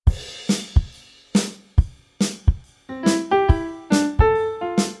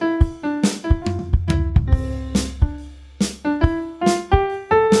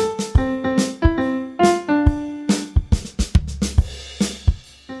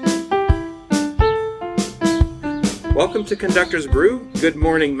welcome to Conductor's Brew. Good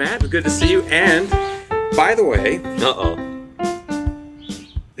morning, Matt. Good to see you. And, by the way...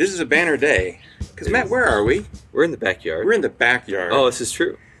 This is a banner day. Because, Matt, where are we? We're in the backyard. We're in the backyard. Oh, this is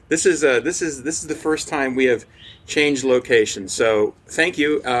true. This is the first time we have changed location. So, thank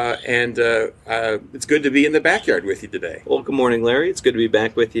you. And it's good to be in the backyard with you today. Well, good morning, Larry. It's good to be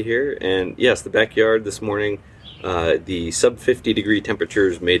back with you here. And, yes, the backyard this morning... the sub-50 degree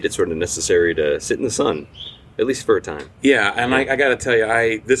temperatures made it sort of necessary to sit in the sun, at least for a time. Yeah, and I got to tell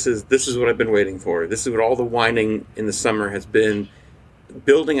you, this is what I've been waiting for. This is what all the whining in the summer has been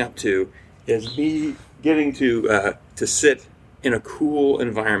building up to, is me getting to sit in a cool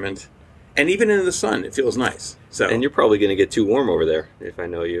environment, and even in the sun, it feels nice. So, and you're probably going to get too warm over there, if I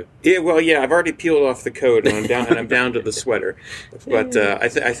know you. Yeah, well, yeah, I've already peeled off the coat, and I'm down to the sweater. But I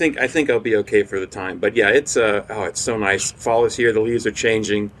think I'll be okay for the time. But yeah, it's so nice. Fall is here. The leaves are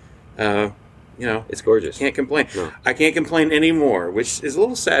changing. It's gorgeous. Can't complain. No. I can't complain anymore, which is a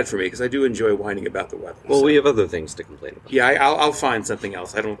little sad for me because I do enjoy whining about the weather. Well, we have other things to complain about. Yeah, I'll find something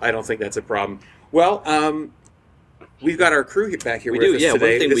else. I don't think that's a problem. Well, we've got our crew back here with us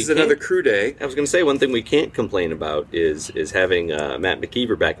today. This is another crew day. I was going to say, one thing we can't complain about is having Matt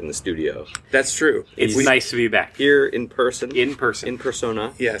McKeever back in the studio. That's true. It's nice to be back. Here in person. In person. In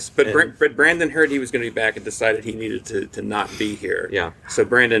persona. Yes, but Brandon heard he was going to be back and decided he needed to not be here. Yeah. So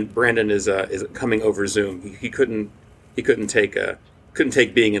Brandon is coming over Zoom. He couldn't take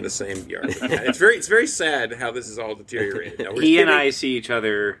being in the same yard. It's very sad how this is all deteriorated. Now, he and I see each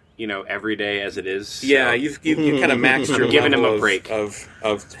other, every day as it is. So. Yeah, you've kind of maxed your giving him level a break of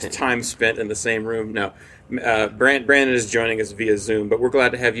time spent in the same room. No, Brandon is joining us via Zoom, but we're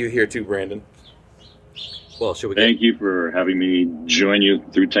glad to have you here too, Brandon. Well, shall we? Thank you for having me join you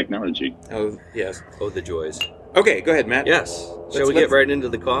through technology. Oh yes. Oh, the joys. Okay, go ahead, Matt. Yes. Shall we get right into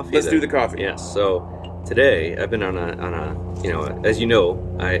the coffee? Let's do the coffee. Yes. So today I've been on a as you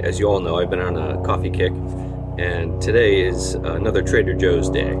all know, I've been on a coffee kick, and today is another Trader Joe's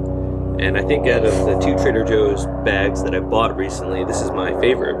day. And I think out of the 2 Trader Joe's bags that I bought recently, this is my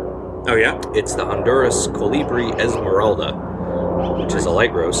favorite. Oh yeah? It's the Honduras Colibri Esmeralda, which is a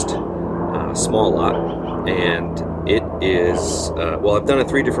light roast, small lot, and it is I've done it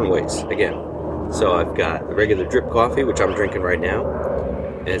 3 different ways. Again, so I've got the regular drip coffee, which I'm drinking right now.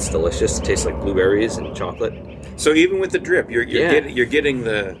 And it's delicious. It tastes like blueberries and chocolate. So even with the drip, you're getting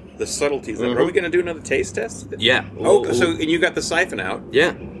the subtleties. Mm-hmm. Are we going to do another taste test? Yeah. Oh, so and you got the siphon out?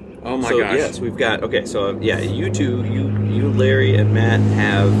 Yeah. Oh my gosh. Yes, we've got. Okay, so you two, you Larry and Matt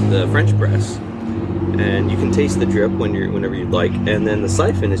have the French press, and you can taste the drip whenever you'd like, and then the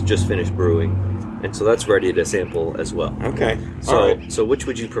siphon is just finished brewing, and so that's ready to sample as well. Okay. So which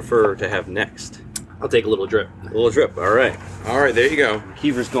would you prefer to have next? I'll take a little drip. A little drip. All right. There you go.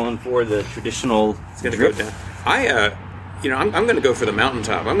 Keever's going for the traditional. It's going to go down. I'm going to go for the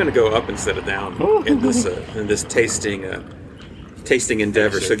mountaintop. I'm going to go up instead of down in this tasting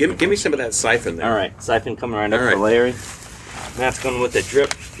endeavor. So give me some of that siphon there. All right, siphon coming right up for Larry. Matt's going with the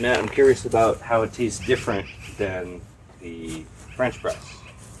drip. Matt, I'm curious about how it tastes different than the French press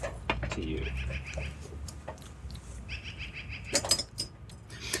to you.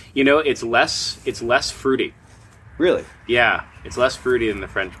 It's less fruity. Really? Yeah, it's less fruity than the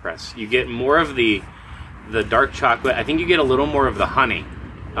French press. You get more of the dark chocolate. I think you get a little more of the honey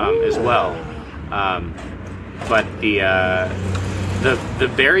as well. But the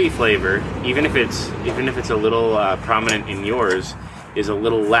berry flavor, even if it's a little prominent in yours, is a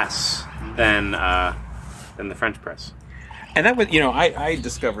little less than the French press. And that was, I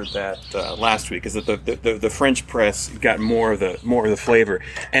discovered that last week, is that the French press got more of the flavor,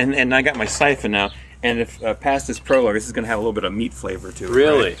 and I got my siphon now. And if past this prologue, this is going to have a little bit of meat flavor to it.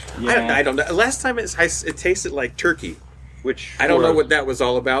 Really? Right? Yeah. I don't know. Last time it tasted like turkey, which I don't know what that was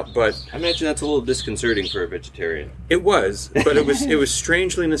all about. But I imagine that's a little disconcerting for a vegetarian. It was, but it was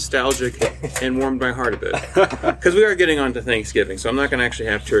strangely nostalgic and warmed my heart a bit. Because we are getting on to Thanksgiving, so I'm not going to actually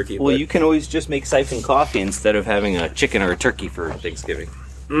have turkey. Well, you can always just make siphon coffee instead of having a chicken or a turkey for Thanksgiving.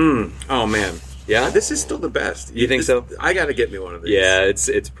 Oh man. Yeah, this is still the best. You think so? I got to get me one of these. Yeah,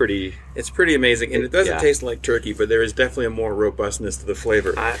 it's pretty amazing, and it doesn't taste like turkey, but there is definitely a more robustness to the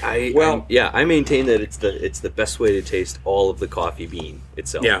flavor. I maintain that it's the best way to taste all of the coffie bean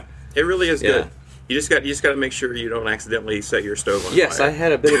itself. Yeah, it really is good. You just got to make sure you don't accidentally set your stove on fire. Yes, I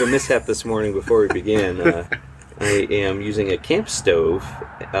had a bit of a mishap this morning before we began. I am using a camp stove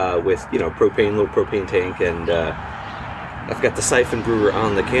with little propane tank, and I've got the siphon brewer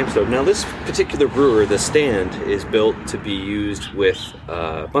on the camp stove. Now, this particular brewer, the stand, is built to be used with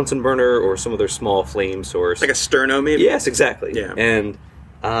Bunsen burner or some other small flame source. Like a sterno, maybe? Yes, exactly. Yeah. And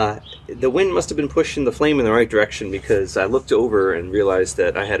The wind must have been pushing the flame in the right direction because I looked over and realized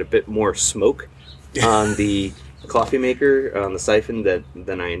that I had a bit more smoke on the coffee maker, on the siphon,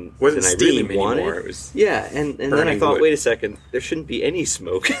 than I really wanted. It was and then I thought, wood. wait a second, there shouldn't be any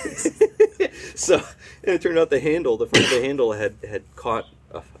smoke. So and it turned out the front of the handle had caught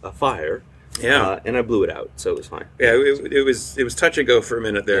a fire. Yeah. And I blew it out, so it was fine. Yeah, it was touch and go for a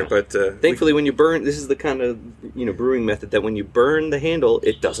minute there, but thankfully, when you burn, this is the kind of brewing method that when you burn the handle,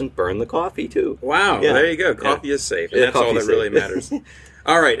 it doesn't burn the coffee too. Wow, Yeah. there you go. Coffee is safe, and Yeah, that's all that coffee's really safe. matters.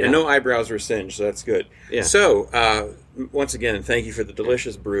 All right, and no eyebrows were singed, so that's good. Yeah. So, once again, thank you for the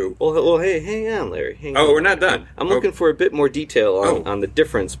delicious brew. Well, hey, hang on, Larry. Hang Oh, on. we're not done. I'm looking for a bit more detail Oh. on the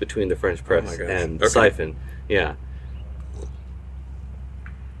difference between the French press my gosh. and Okay. siphon. Yeah.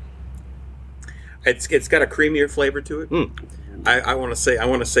 It's got a creamier flavor to it. Mm. I want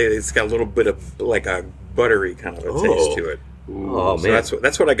to say it's got a little bit of like a buttery kind of a Oh. taste to it. Oh So man,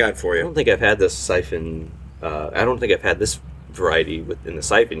 that's what I got for I you. don't think I've had this siphon. I don't think I've had this variety within the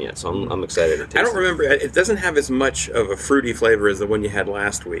siphon yet, so I'm excited to taste I don't it. remember. It doesn't have as much of a fruity flavor as the one you had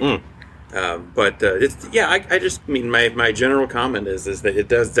last week. Mm. But it's I just mean my general comment is that it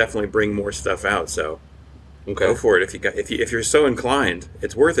does definitely bring more stuff out. So Okay. go for it if you're so inclined.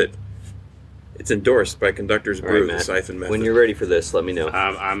 It's worth it. It's endorsed by Conductor's All Brew, right, the Matt. siphon method. When you're ready for this, let me know.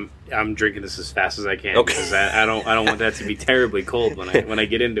 I'm drinking this as fast as I can Okay. because I don't want that to be terribly cold when I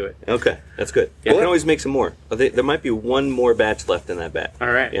get into it. Okay, that's good. Yeah. I can always make some more. There might be one more batch left in that batch.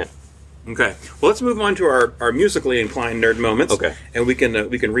 All right. Yeah. Okay. Well, let's move on to our musically inclined nerd moments. Okay. And we can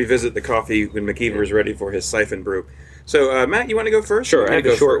revisit the coffee when McKeever is ready for his siphon brew. So, Matt, you want to go first? Sure, Or I can have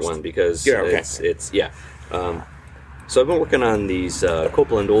go a short first? one because Yeah, okay. it's yeah. So I've been working on these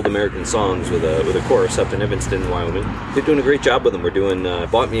Copeland Old American songs with a chorus up in Evanston, Wyoming. They're doing a great job with them. We're doing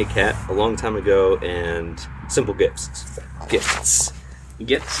 "Bought Me a Cat" a long time ago and "Simple Gifts." Gifts.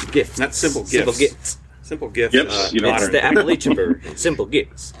 Not simple gifts. Simple gifts. Simple gifts. Gifts, you know, It's the Appalachian version. Simple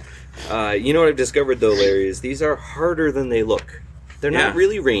gifts. You know what I've discovered though, Larry, is these are harder than they look. They're not Yeah.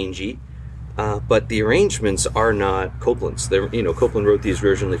 really rangy. But the arrangements are not Copeland's. Copeland wrote these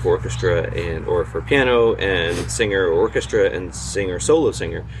originally for orchestra or for piano and singer, or orchestra and singer, solo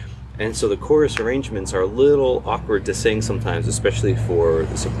singer. And so the chorus arrangements are a little awkward to sing sometimes, especially for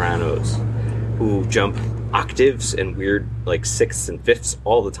the sopranos, who jump octaves and weird like sixths and fifths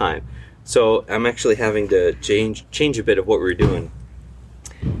all the time. So I'm actually having to change a bit of what we're doing.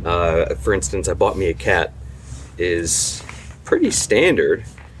 For instance, "I Bought Me a Cat" is pretty standard.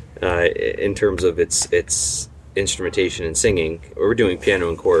 In terms of its instrumentation and singing. We're doing piano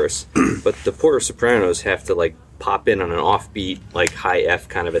and chorus, but the poor sopranos have to like pop in on an offbeat, like high F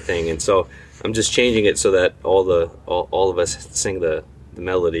kind of a thing, and so I'm just changing it so that all of us sing the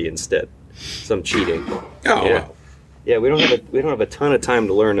melody instead. So I'm cheating. Oh, yeah. wow. Yeah, we don't have a ton of time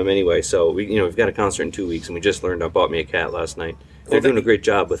to learn them anyway. So we've got a concert in 2 weeks, and we just learned "I Bought Me a Cat" last night. They're doing a great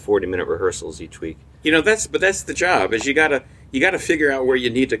job with 40-minute rehearsals each week. That's the job. Is you gotta figure out where you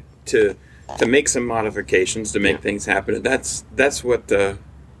need to make some modifications to make things happen. And that's what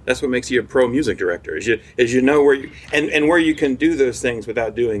makes you a pro music director. Is you know where you and where you can do those things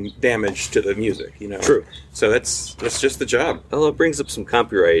without doing damage to the music. True. So that's just the job. Well, it brings up some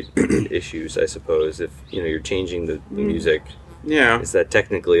copyright issues, I suppose. If you're changing the music, Yeah. is that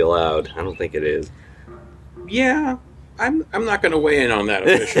technically allowed? I don't think it is. Yeah. I'm not going to weigh in on that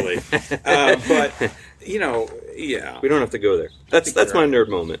officially, but yeah, We don't have to go there. That's you're my nerd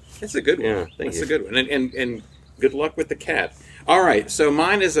moment. that's a good one. Yeah, thank that's you. a good one, and good luck with the cat. All right, so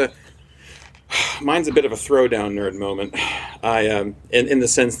mine's a bit of a throwdown nerd moment. In the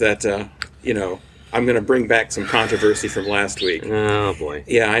sense that I'm going to bring back some controversy from last week. Oh boy.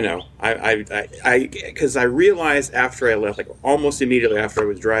 Yeah, I know. Because I realized after I left, like almost immediately after I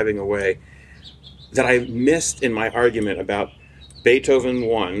was driving away, that I missed in my argument about Beethoven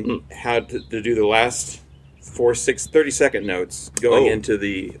 1, how to do the last 30-second notes going into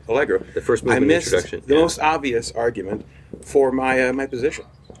the Allegro. The first I movement missed introduction. the Yeah. most obvious argument for my position.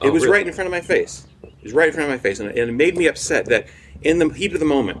 Oh, It was really? right in front of my face. It was right in front of my face, and it made me upset that in the heat of the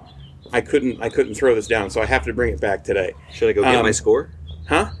moment, I couldn't throw this down, so I have to bring it back today. Should I go get my score?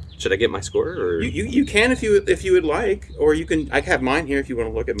 Huh? Should I get my score? Or You can if you would like, or you can. I have mine here if you want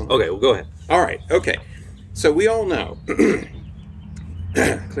to look at mine. okay, well go ahead. All right. Okay. So we all know.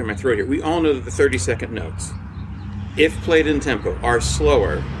 Clear my throat here. We all know that the 30-second notes, if played in tempo, are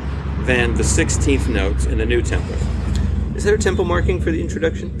slower than the 16th notes in the new tempo. Is there a tempo marking for the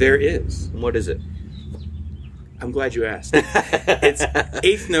introduction? There is. And what is it? I'm glad you asked. It's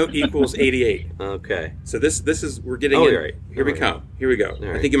eighth note equals 88. Okay. So this is we're getting Oh, in. you're right. Here we All right. come. Here we go.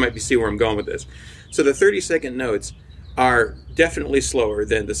 right. I think you might see where I'm going with this. So the 30-second notes are definitely slower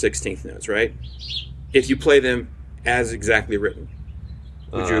than the 16th notes, right? If you play them as exactly written.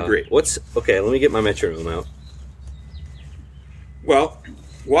 Would you agree? Okay, let me get my metronome out. Well,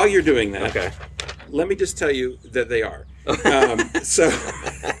 while you're doing that, Okay. let me just tell you that they are. So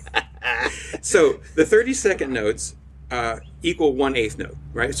the 30-second notes equal 1/8 note,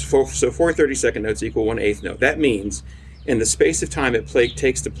 right? So 4 30-second notes equal 1/8 note. That means in the space of time it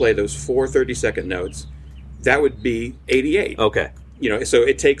takes to play those 4 30-second notes, that would be 88. Okay. So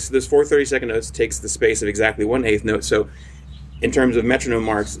it takes those 4 30-second notes takes the space of exactly 1/8 note. So in terms of metronome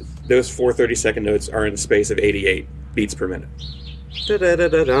marks, those 4 30-second notes are in the space of 88 beats per minute.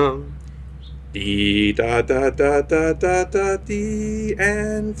 Da-da-da-da-dum. Dee da da da da da da dee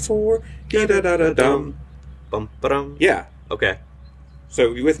and 4 dee da da da dum. Bum-ba-dum. Yeah. Okay.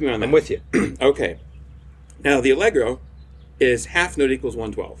 So you with me on that? I'm with you. Okay. Now the allegro is half note equals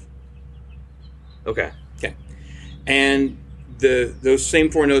 112. Okay. Okay. And those same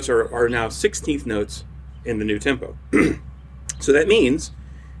 4 notes are now 16th notes in the new tempo. So that means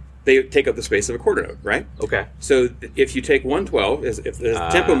they take up the space of a quarter note, right? Okay. So if you take 112 as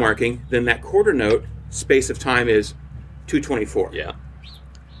tempo marking, then that quarter note space of time is 224. Yeah.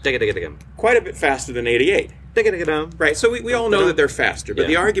 Digga-digga-digga. Quite a bit faster than 88. Digga-digga-dum. Right, so we all know that they're faster, but Yeah.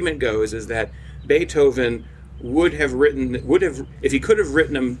 the argument goes is that Beethoven would have if he could have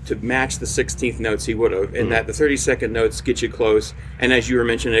written them to match the 16th notes, he would have, and that the 30-second notes get you close, and as you were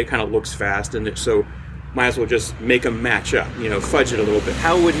mentioning, it kind of looks fast, and so might as well just make them match up, fudge it a little bit.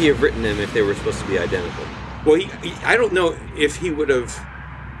 How would he have written them if they were supposed to be identical? Well, I don't know if he would have.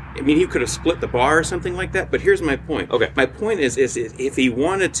 I mean, he could have split the bar or something like that. But here's my point. Okay. My point is if he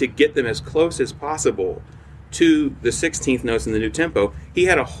wanted to get them as close as possible to the 16th notes in the new tempo, he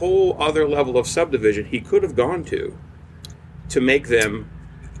had a whole other level of subdivision he could have gone to make them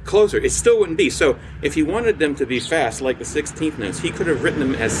closer. It still wouldn't be. So if he wanted them to be fast, like the 16th notes, he could have written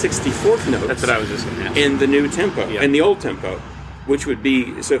them as 64th notes. That's what I was just going to ask. In the new tempo, Yeah. in the old tempo, which would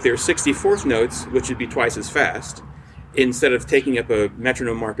be, so if they were 64th notes, which would be twice as fast, instead of taking up a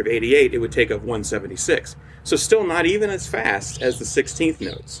metronome mark of 88, it would take up 176. So still not even as fast as the 16th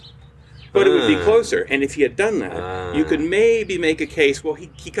notes. But it would be closer. And if he had done that, you could maybe make a case, well,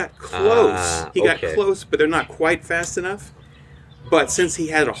 he got close. He got okay. close, but they're not quite fast enough. But since he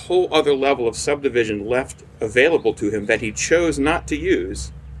had a whole other level of subdivision left available to him that he chose not to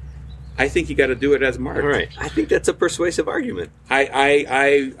use, I think you got to do it as marked. All right. I think that's a persuasive argument.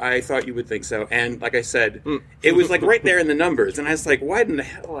 I thought you would think so. And like I said, it was like right there in the numbers. And I was like, why in the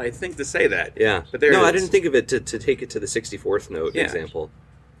hell did I think to say that? Yeah. But there no, it I is. didn't think of it to take it to the 64th note Yeah. example.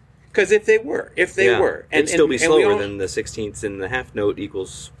 Because if they were. It'd still be we slower all- than the 16th, and the half note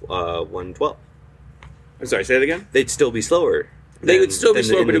equals 112. I'm sorry, say that again? They'd still be slower. They would still be than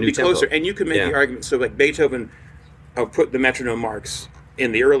slower, in but the it would be new tempo. closer. And you could make Yeah. the argument, so like Beethoven put the metronome marks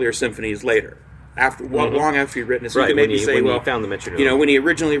in the earlier symphonies later, long after he'd written it. So Right, you could when maybe he- say, when he well, found the metronome. when he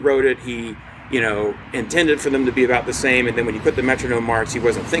originally wrote it, he, intended for them to be about the same, and then when you put the metronome marks, he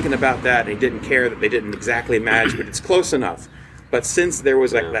wasn't thinking about that, and he didn't care that they didn't exactly match, but it's close enough. But since there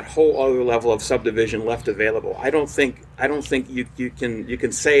was like that whole other level of subdivision left available, I don't think you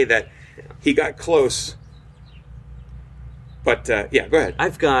can say that he got close. But yeah, go ahead.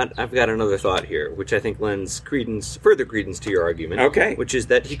 I've got another thought here, which I think lends further credence to your argument. Okay. Which is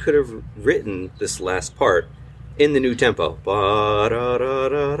that he could have written this last part in the new tempo.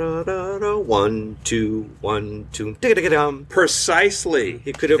 Ba-da-da-da-da-da, 1, 2, 1, 2, digga-digga-dum. Precisely.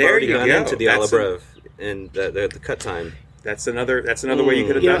 He could have There already you gone go. into the That's Alabrev and the cut time. That's another way you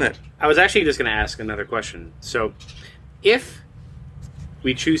could have done it. I was actually just going to ask another question. So, if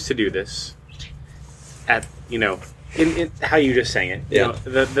we choose to do this at in how you just sang it, Yeah.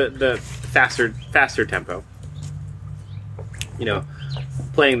 the faster tempo,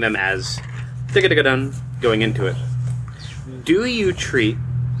 playing them as digga-digga-dun going into it, do you treat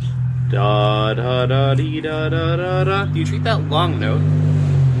da da da dee da da da da? Do you treat that long note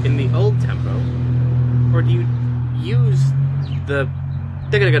in the old tempo, or do you use the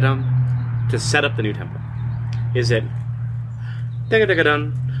digga-digga-dum to set up the new tempo? Is it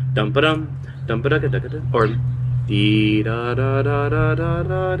digga-digga-dun, dum-ba-dum, dum-ba-digga-digga-dun, or dee da da da da da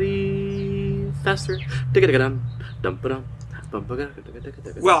da dee faster, digga-digga-dun, dum-ba-dum,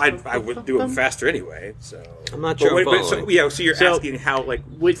 bum-ba-digga-digga-digga-digga-dum. Well, I would do them faster anyway. So I'm not sure I'm so following. so you're So, asking how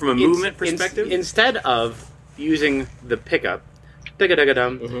from a movement perspective. instead of using the pickup,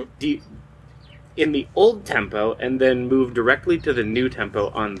 digga-digga-dum, in the old tempo and then move directly to the new tempo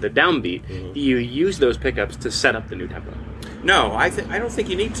on the downbeat, you use those pickups to set up the new tempo. No, I don't think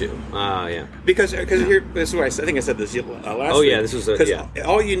you need to. Yeah. Because here, this is what I think I said this last Oh, yeah, this was a- 'cause yeah.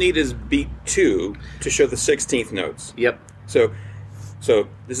 all you need is beat 2 to show the 16th notes. Yep. So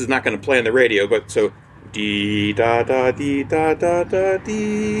this is not going to play on the radio, but so dee da da dee da da da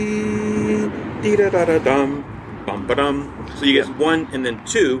dee dee da da da dum bum ba dum. So you get 1 and then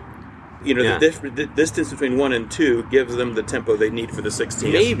 2. You know, Yeah. the distance between 1 and 2 gives them the tempo they need for the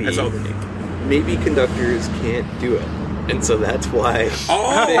 16th. Maybe. That's all they need. Maybe conductors can't do it, and so that's why.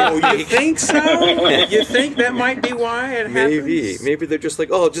 Oh, you think so? You think that might be why it happens? Maybe they're just like,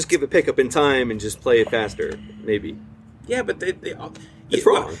 oh, just give a pickup in time and just play it faster. Maybe. Yeah, but they all, It's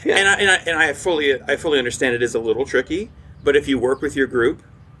wrong, yeah. And I fully understand it is a little tricky. But if you work with your group,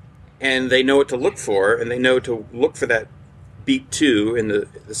 and they know what to look for, and they know to look for that beat 2 in the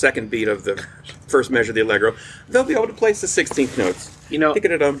second beat of the first measure of the allegro, they'll be able to place the 16th notes. You know, I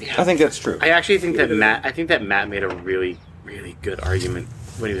think that's true. I actually think that Matt made a really, really good argument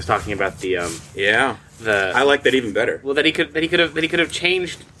when he was talking about the Yeah, the I like that even better. well that he could have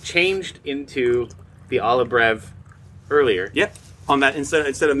changed into the Alibrev earlier. Yep. On that instead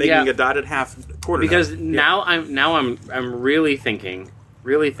of making Yeah. a dotted half quarter Because note. now I'm really thinking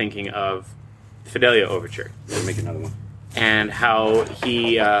of Fidelio Overture. We'll make another one. And how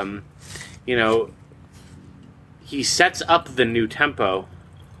he, he sets up the new tempo,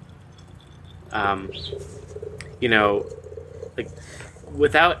 like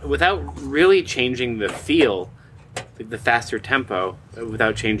without really changing the feel, like the faster tempo,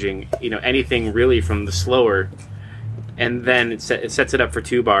 without changing, anything really from the slower, and then it sets it up for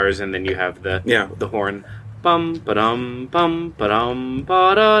 2 bars, and then you have the horn, bum ba-dum ba-dum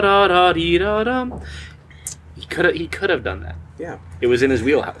ba da da da dee da dum. He could have done that. Yeah. It was in his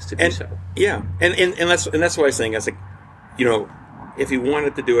wheelhouse to do And so. yeah, and that's what I was saying. I was like, if he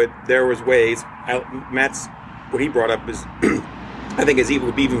wanted to do it, there was ways. Matt's what he brought up is, I think, it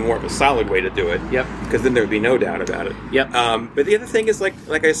would be even more of a solid way to do it. Yep. Because then there would be no doubt about it. Yep. But the other thing is like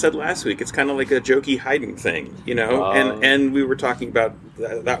I said last week, it's kind of like a jokey Haydn thing, and we were talking about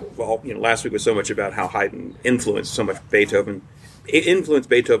that. Well, last week was so much about how Haydn influenced so much Beethoven. It influenced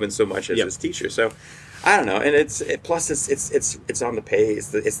Beethoven so much as his teacher. So. I don't know, and plus it's on the page.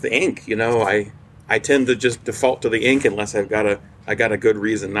 It's the ink. I tend to just default to the ink unless I got a good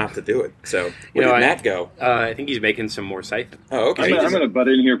reason not to do it. So where did Matt go? I think he's making some more siphon. Oh, okay. I'm going to butt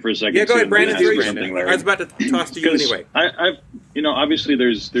in here for a second. Yeah, go ahead, Brandon. Ask Do something, I Larry. was about to toss to you anyway. I've obviously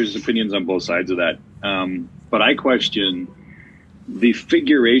there's opinions on both sides of that, but I question the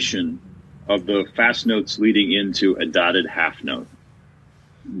figuration of the fast notes leading into a dotted half note.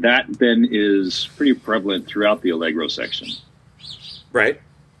 That then is pretty prevalent throughout the allegro section. Right.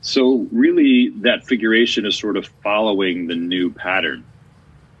 So really that figuration is sort of following the new pattern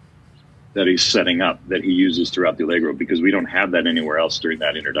that he's setting up, that he uses throughout the allegro, because we don't have that anywhere else during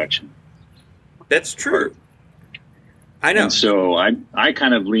that introduction. That's true. I know. And so I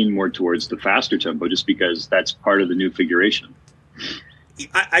kind of lean more towards the faster tempo just because that's part of the new figuration.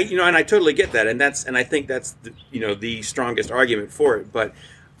 And I totally get that, and I think that's the strongest argument for it. But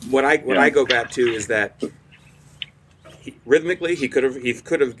what I go back to is that rhythmically he could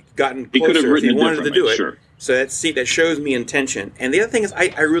have gotten closer if he wanted to do it. Sure. So that shows me intention. And the other thing is,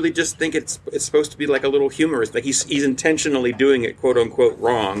 I really just think it's supposed to be like a little humorous. Like he's intentionally doing it, quote unquote,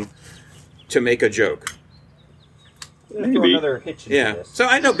 wrong to make a joke. Throw another hitch into Yeah. this. So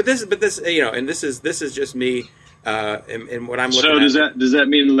I know, but this and this is just me. And what I'm looking So at. does that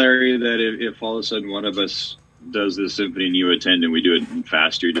mean, Larry, that if all of a sudden one of us does this symphony and you attend and we do it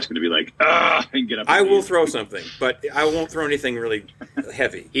faster, you're just going to be like, and get up? I and will leave? throw something, but I won't throw anything really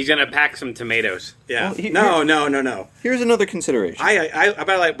heavy. He's gonna pack some tomatoes. Yeah. Well, No. Here's another consideration. By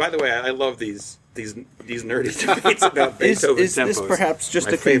the way, I love these nerdy debates about Beethoven is tempos. this perhaps just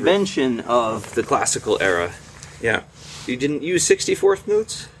My a favorite. convention of the classical era? Yeah. You didn't use 64th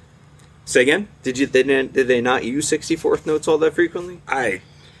notes? Say again? Did they not use 64th notes all that frequently? I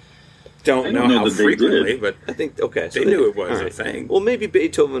don't know know how that they frequently, did. but I think okay. So They knew it was all a right. thing. Well, maybe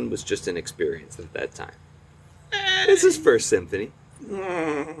Beethoven was just inexperienced at that time. It's his first symphony.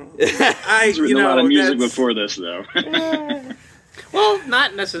 I He's written a lot of music before this, though. Well,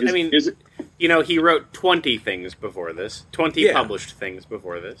 not necessarily. I mean, is it? he wrote 20 things before this, 20 Yeah. published things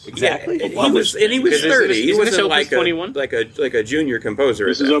before this. Exactly. Yeah, he was 30. Isn't He this wasn't Opus like 21? a junior composer.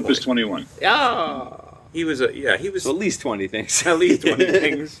 This at is that Opus point. 21. Oh, He was he was So at least 20 things. at least 20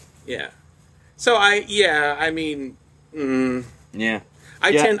 things. yeah. So I Yeah.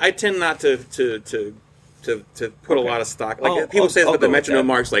 I tend not to put a lot of stock. Like Oh, people say I'll about the go with metronome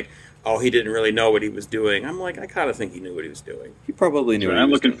that. marks, like oh, he didn't really know what he was doing. I'm like, I kind of think he knew what he was doing. He probably knew. So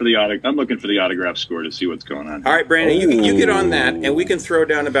I'm looking for the autograph score to see what's going on. All right, Brandon, you get on that, and we can throw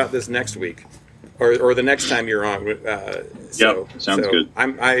down about this next week, or the next time you're on. Sounds good.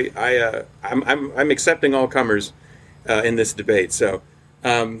 I'm accepting all comers in this debate. So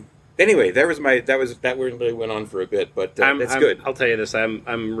anyway, that really went on for a bit, but it's good. I'll tell you this: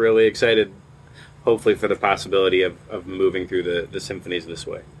 I'm really excited. Hopefully, for the possibility of moving through the symphonies this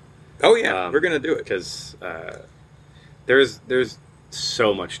way. Oh yeah, we're gonna do it because there's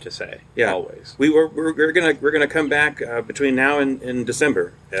so much to say. Yeah, always. We're gonna come back between now and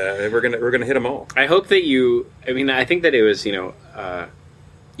December. We're gonna hit them all. I hope that you. I mean, I think that it was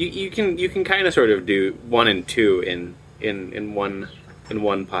you can kind of sort of do 1 and 2 in one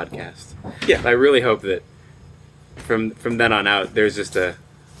podcast. Yeah, I really hope that from then on out, there's just a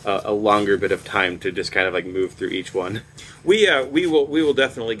longer bit of time to just kind of like move through each one. We will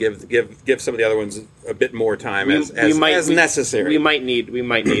definitely give some of the other ones a bit more time as necessary. We might need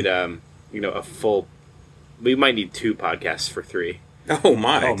a full. We might need 2 podcasts for 3. Oh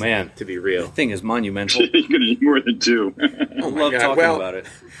my! Oh man! To be real, the thing is monumental. You're gonna need more than 2. Oh my love God. talking about it.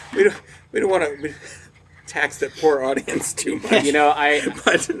 We don't want to tax that poor audience too much. But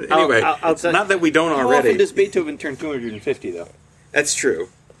anyway, it's not that we don't How already. often does Beethoven turn 250 though? That's true.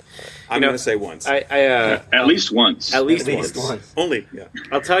 I'm going to say once. At least once. At least once. Only. Yeah.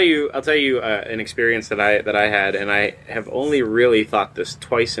 I'll tell you an experience that I had, and I have only really thought this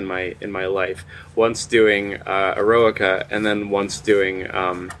twice in my life. Once doing Eroica, and then once doing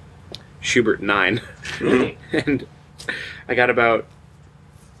Schubert 9, and I got about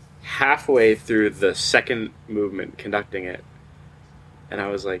halfway through the second movement conducting it, and I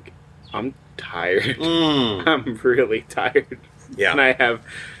was like, I'm tired. I'm really tired. Yeah. And I have...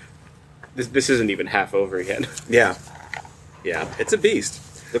 This isn't even half over yet. Yeah. Yeah. It's a beast.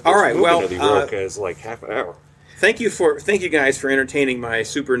 All right. Well, the Eroica is like half an hour. Thank you guys for entertaining my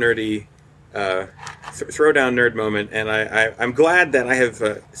super nerdy throwdown nerd moment, and I'm glad that I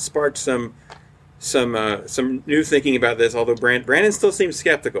have sparked some new thinking about this. Although Brandon still seems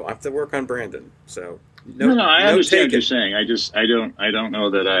skeptical. I have to work on Brandon. So no, I understand what you're saying. I don't know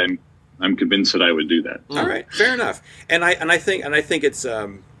that I'm convinced that I would do that. All right, fair enough. And I think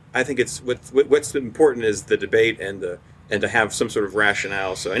it's what's important is the debate and to have some sort of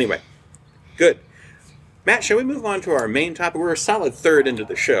rationale. So anyway, good. Matt, shall we move on to our main topic? We're a solid third into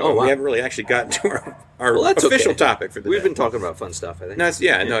the show. Oh, wow. We haven't really actually gotten to our official topic for the day. We've been talking about fun stuff, I think. This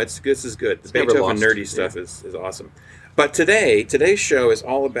is good. The It's never Beethoven lost. nerdy stuff is awesome. But today's show is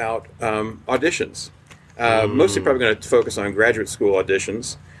all about auditions. Mostly probably going to focus on graduate school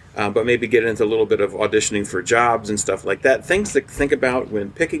auditions, but maybe get into a little bit of auditioning for jobs and stuff like that. Things to think about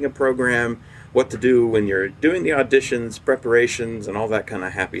when picking a program, what to do when you're doing the auditions, preparations, and all that kind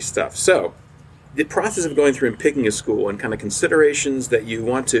of happy stuff. So, the process of going through and picking a school and kind of considerations that you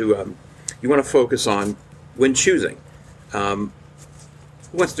want to focus on when choosing. Who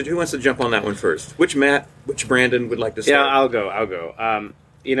wants to jump on that one first? Which Brandon would like to start? Yeah, I'll go.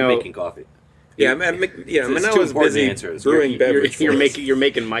 Making coffee. Yeah, Manella's busy answers. brewing beverage. You're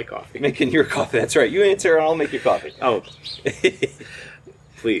making my coffee. Making your coffee. That's right. You answer, and I'll make your coffee. Oh,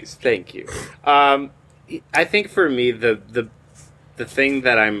 please, thank you. I think for me, the thing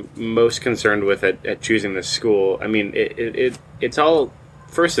that I'm most concerned with at choosing this school, I mean, it's all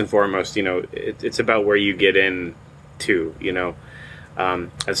first and foremost, it's about where you get in to,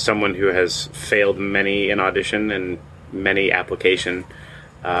 as someone who has failed many in audition and many application.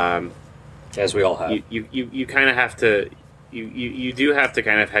 As we all have. You kind of have to, you do have to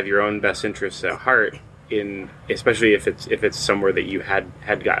kind of have your own best interests at heart especially if it's somewhere that you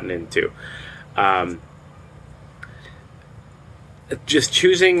had gotten into. Just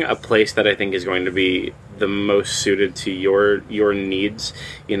choosing a place that I think is going to be the most suited to your needs.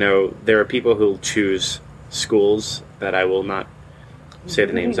 There are people who choose schools that I will not say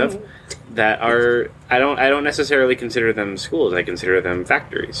the names of that are I don't necessarily consider them schools. I consider them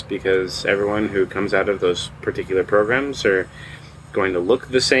factories, because everyone who comes out of those particular programs are going to look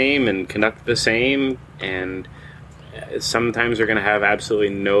the same and conduct the same, and sometimes they're going to have absolutely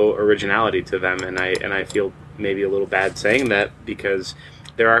no originality to them, and I feel maybe a little bad saying that, because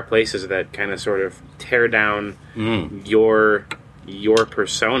there are places that kind of sort of tear down your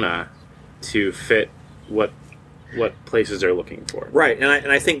persona to fit what places they're looking for. Right,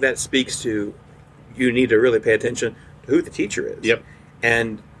 and I think that speaks to, you need to really pay attention to who the teacher is. Yep.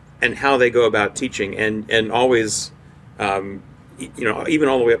 And how they go about teaching, and always, even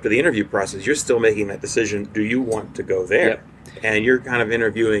all the way up to the interview process, you're still making that decision. Do you want to go there? Yep. And you're kind of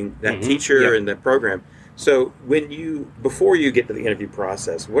interviewing that teacher and that program. So before you get to the interview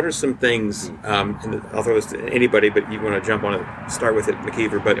process, what are some things, and I'll throw this to anybody, but you want to jump on it, start with it,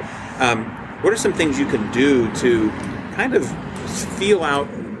 McKeever, but what are some things you can do to kind of feel out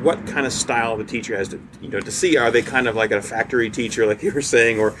what kind of style the teacher has to see, are they kind of like a factory teacher, like you were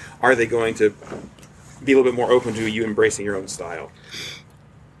saying, or are they going to be a little bit more open to you embracing your own style?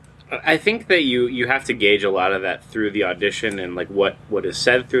 I think that you have to gauge a lot of that through the audition and like what is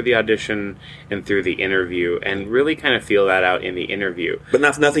said through the audition and through the interview, and really kind of feel that out in the interview. But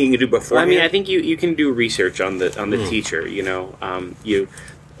nothing you can do before. Well, I mean, I think you can do research on the teacher.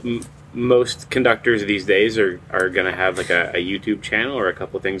 Most conductors these days are going to have like a YouTube channel or a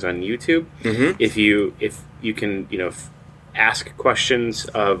couple things on YouTube. Mm-hmm. If you can ask questions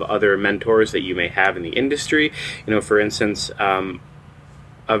of other mentors that you may have in the industry. For instance.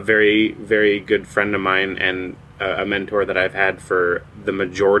 A very, very good friend of mine and a mentor that I've had for the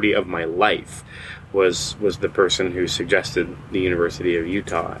majority of my life was the person who suggested the University of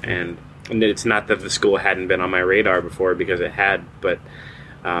Utah. And it's not that the school hadn't been on my radar before, because it had, but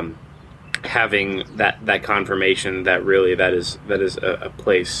having that confirmation that really that is a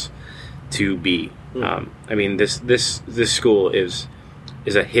place to be. I mean, this school is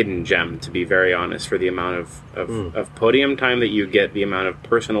a hidden gem, to be very honest, for the amount of podium time that you get, the amount of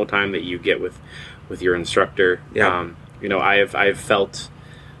personal time that you get with your instructor. Yeah. I've felt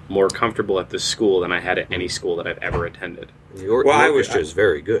more comfortable at this school than I had at any school that I've ever attended. The orchestra is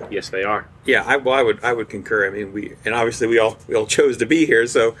very good. Yes, they are. Yeah, I would concur. I mean, we all chose to be here,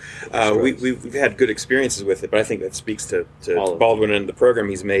 so we've had good experiences with it. But I think that speaks to Baldwin and the program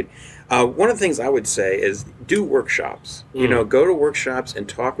he's made. One of the things I would say is do workshops. Go to workshops and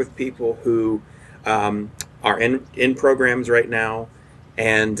talk with people who are in programs right now.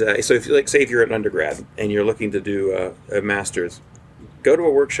 And so if you're an undergrad and you're looking to do a master's, go to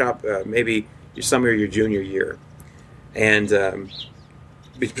a workshop maybe your summer or your junior year. And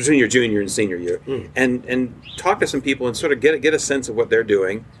between your junior and senior year, and talk to some people and sort of get a sense of what they're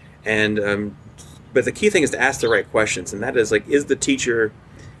doing, and but the key thing is to ask the right questions, and that is like, is the teacher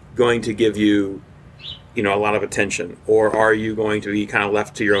going to give you, a lot of attention, or are you going to be kind of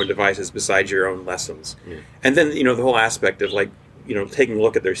left to your own devices besides your own lessons? And then the whole aspect of taking a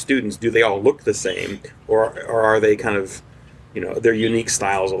look at their students, do they all look the same, or are they kind of their unique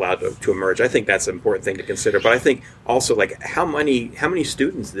styles allowed to emerge? I think that's an important thing to consider. But I think also, how many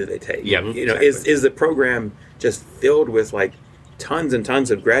students do they take? Yeah, exactly. Is the program just filled with tons and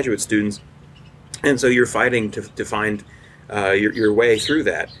tons of graduate students, and so you're fighting to find your way through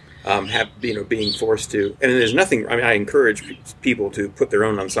that. Being forced to, and there's nothing. I mean, I encourage people to put their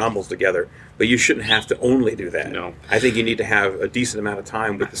own ensembles together, but you shouldn't have to only do that. No, I think you need to have a decent amount of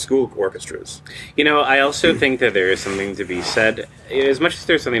time with the school orchestras. I also think that there is something to be said. As much as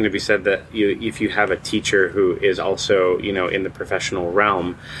there's something to be said that if you have a teacher who is also in the professional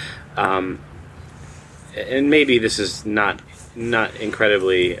realm, and maybe this is not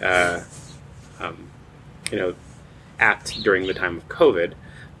incredibly apt during the time of COVID.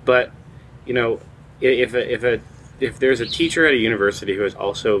 But if there's a teacher at a university who is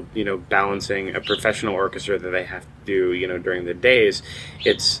also balancing a professional orchestra that they have to do during the days,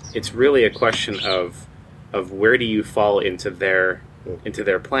 it's really a question of where do you fall into their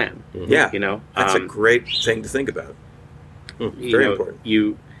plan. Yeah, that's a great thing to think about. Very important.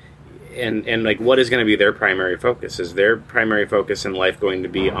 And what is going to be their primary focus? Is their primary focus in life going to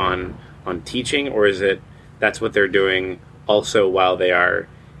be on teaching, or is it that's what they're doing also while they are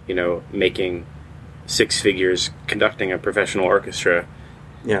making six figures conducting a professional orchestra,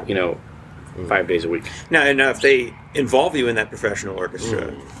 5 days a week. Now, if they involve you in that professional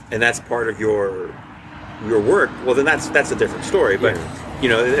orchestra, and that's part of your work, well, then that's a different story. But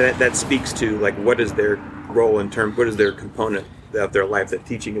that speaks to what is their role what is their component of their life that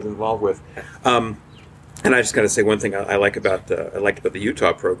teaching is involved with. And I just got to say one thing I liked about the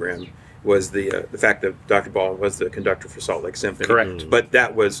Utah program was the fact that Dr. Baldwin was the conductor for Salt Lake Symphony. Correct. But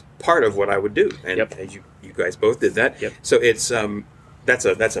that was part of what I would do, and you guys both did that. Yep. So it's that's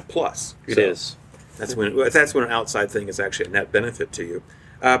a plus. It is. That's when an outside thing is actually a net benefit to you.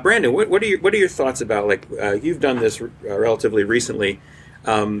 Brandon, what are your thoughts about you've done this relatively recently?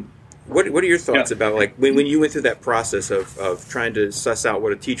 What are your thoughts about when you went through that process of trying to suss out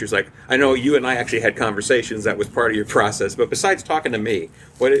what a teacher's like? I know you and I actually had conversations that was part of your process, but besides talking to me,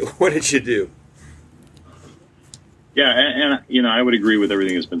 what did you do? Yeah, and I would agree with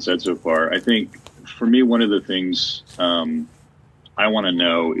everything that's been said so far. I think for me, one of the things I want to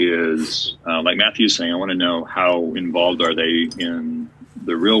know is, like Matthew's saying, I want to know how involved are they in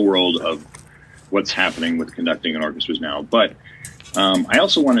the real world of what's happening with conducting in orchestras now. But I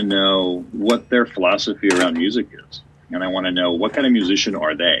also want to know what their philosophy around music is, and I want to know what kind of musician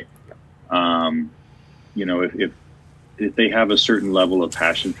are they. If they have a certain level of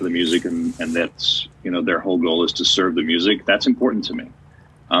passion for the music, and that's their whole goal is to serve the music, that's important to me.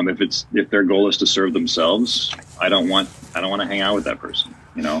 If their goal is to serve themselves, I don't want to hang out with that person,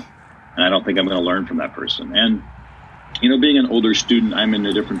 and I don't think I'm going to learn from that person. And being an older student, I'm in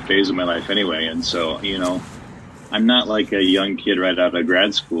a different phase of my life anyway, and so I'm not like a young kid right out of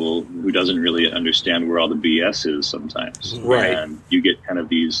grad school who doesn't really understand where all the BS is sometimes. Right. And you get kind of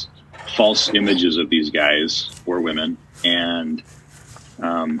these false images of these guys or women, and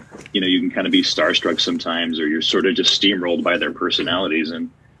you can kind of be starstruck sometimes, or you're sort of just steamrolled by their personalities, and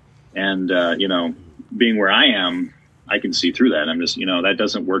being where I am, I can see through that. I'm just that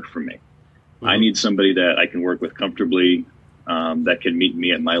doesn't work for me. Mm-hmm. I need somebody that I can work with comfortably, that can meet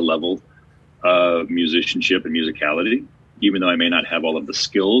me at my level of musicianship and musicality, even though I may not have all of the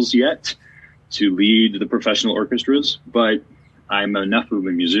skills yet to lead the professional orchestras, but I'm enough of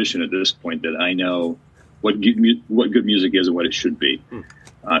a musician at this point that I know what good music is and what it should be,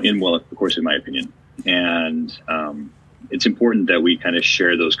 of course, in my opinion. And it's important that we kind of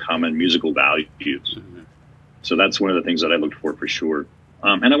share those common musical values. Mm-hmm. So that's one of the things that I looked for sure.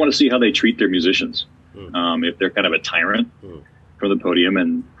 And I want to see how they treat their musicians. If they're kind of a tyrant from the podium,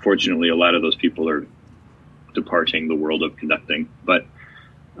 and fortunately a lot of those people are departing the world of conducting, but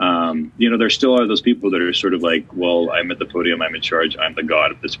there still are those people that are sort of like, well, I'm at the podium, I'm in charge, I'm the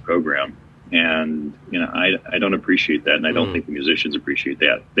god of this program, and I don't appreciate that, and I don't think the musicians appreciate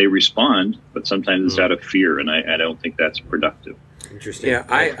that. They respond, but sometimes it's out of fear, and I don't think that's productive. Interesting. Yeah,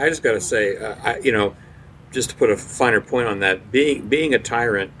 I just got to say, just to put a finer point on that, being a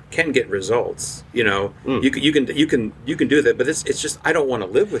tyrant can get results. You can do that, but it's just I don't want to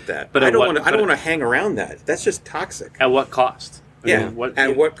live with that. But I don't want to hang around that. That's just toxic. At what cost?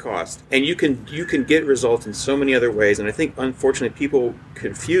 What cost? And you can get results in so many other ways. And I think unfortunately people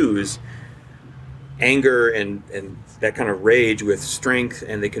confuse anger and that kind of rage with strength,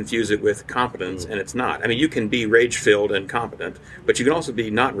 and they confuse it with competence, and it's not. I mean, you can be rage-filled and competent, but you can also be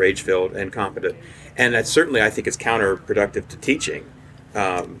not rage-filled and competent. And that certainly, I think, is counterproductive to teaching.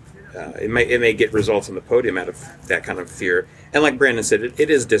 It may get results on the podium out of that kind of fear. And like Brandon said, it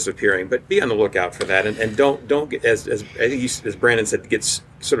is disappearing, but be on the lookout for that, and don't get, as Brandon said, get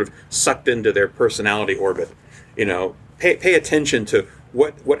sort of sucked into their personality orbit. Pay attention to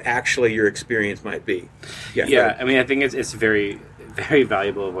what actually your experience might be. Yeah. I mean, I think it's very, very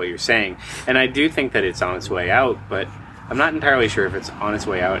valuable of what you're saying, and I do think that it's on its way out, but I'm not entirely sure if it's on its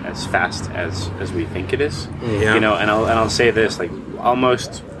way out as fast as we think it is. Yeah. And I'll say this, like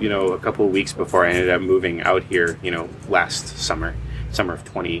almost a couple of weeks before I ended up moving out here, last summer of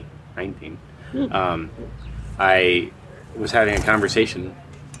 2019, I was having a conversation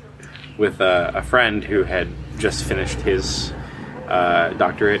with a friend who had just finished his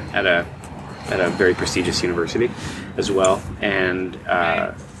doctorate at a very prestigious university as well, and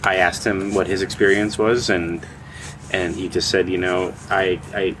I asked him what his experience was, and he just said,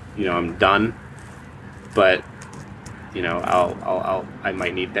 I'm done, but I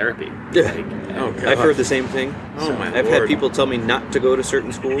might need therapy. I've heard the same thing. I've had people tell me not to go to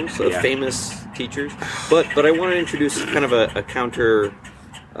certain schools of famous teachers, but I want to introduce kind of a counter,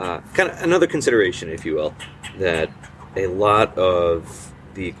 kind of another consideration, if you will, that a lot of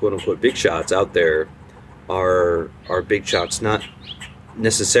the quote-unquote big shots out there are big shots not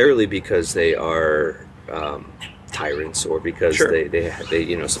necessarily because they are tyrants or because they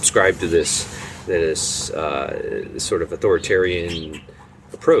subscribe to this sort of authoritarian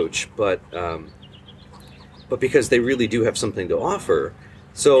approach, but because they really do have something to offer.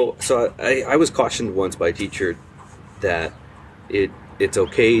 So I was cautioned once by a teacher that it's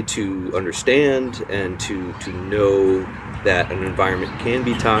okay to understand and to know that an environment can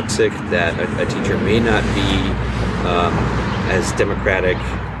be toxic, that a teacher may not be as democratic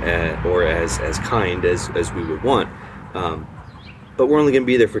or as kind as we would want, but we're only going to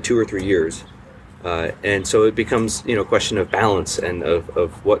be there for 2 or 3 years, and so it becomes a question of balance and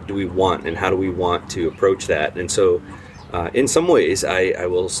of what do we want and how do we want to approach that. And so in some ways I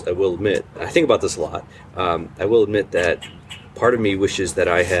will admit, I think about this a lot, I will admit that part of me wishes that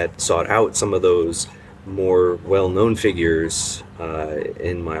I had sought out some of those more well-known figures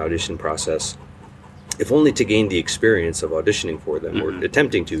in my audition process, if only to gain the experience of auditioning for them or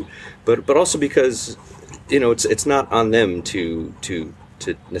attempting to, but also because it's not on them to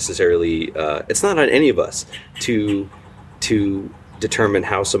necessarily it's not on any of us to determine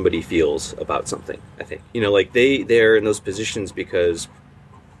how somebody feels about something. I think they're in those positions because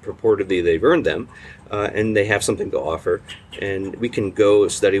purportedly they've earned them, and they have something to offer, and we can go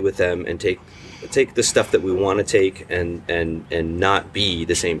study with them and take the stuff that we want to take and not be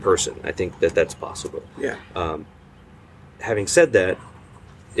the same person. I think that's possible. Yeah. Having said that,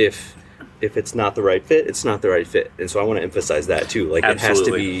 if it's not the right fit, it's not the right fit, and so I want to emphasize that too. Like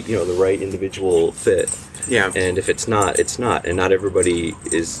Absolutely. it has to be the right individual fit. Yeah. And if it's not, it's not, and not everybody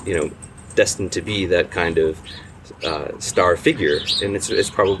is destined to be that kind of star figure, and it's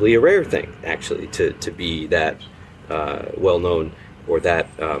probably a rare thing actually to be that well known or that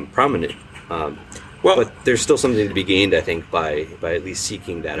prominent. But there's still something to be gained, I think, by at least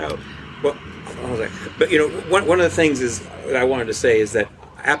seeking that out. Well, but one of the things is that I wanted to say is that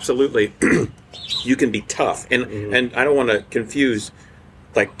absolutely you can be tough, and I don't want to confuse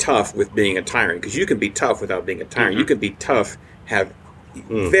like tough with being a tyrant, because you can be tough without being a tyrant. You can be tough, have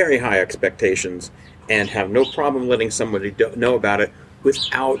very high expectations, and have no problem letting somebody know about it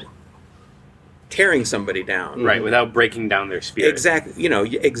without tearing somebody down. Right, without breaking down their spirit. Exactly.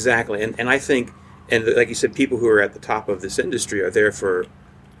 Exactly. And I think, and like you said, people who are at the top of this industry are there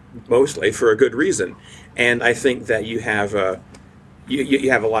mostly for a good reason. And I think that you have you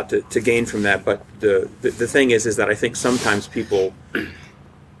have a lot to gain from that. But the thing is that I think sometimes people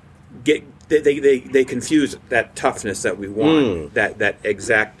they confuse that toughness that we want, that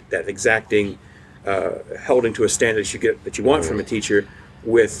exacting, holding to a standard that you want from a teacher,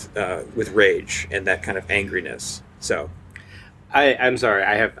 with rage and that kind of angriness. So, I'm sorry.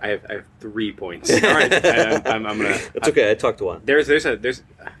 I have 3 points. All right, I'm gonna. It's okay. I talked a lot.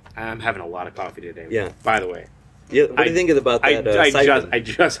 I'm having a lot of coffee today. Yeah. By the way. Yeah. What do you think about that? Siphon? I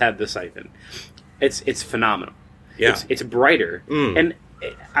just had the siphon. It's phenomenal. Yeah. It's brighter, and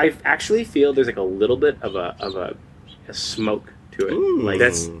I actually feel there's like a little bit of a smoke to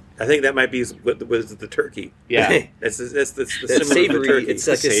it. I think that might be what was the turkey. Yeah. that's the savory. turkey. It's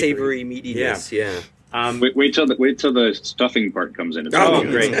like a savory meatiness. Yeah. Wait till the stuffing part comes in. It's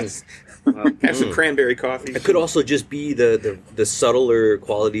Great. Have some cranberry coffee. It could also just be the subtler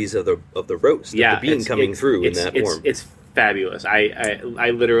qualities of the roast. Yeah, the bean coming through in that form. It's fabulous.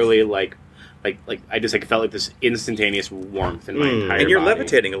 I literally like I just felt like this instantaneous warmth in my entire body. And you're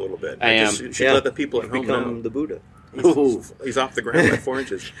levitating a let the people at home know. Become the Buddha. He's off the ground by 4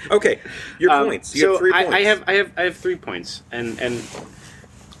 inches. Okay, your points. You have 3 points. I have 3 points, and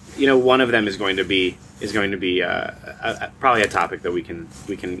one of them is going to be probably a topic that we can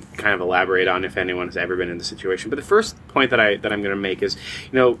kind of elaborate on if anyone has ever been in the situation. But the first point that I'm going to make is,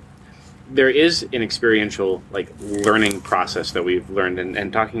 there is an experiential learning process that we've learned,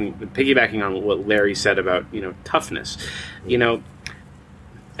 and piggybacking on what Larry said about toughness.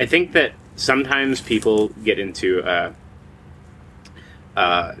 I think that sometimes people get into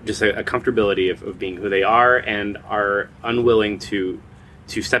just a comfortability of being who they are and are unwilling to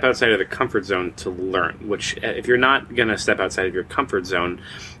step outside of their comfort zone to learn. Which, if you're not going to step outside of your comfort zone,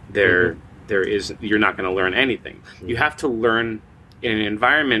 you're not going to learn anything. You have to learn in an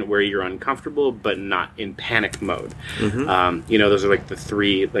environment where you're uncomfortable but not in panic mode. Those are the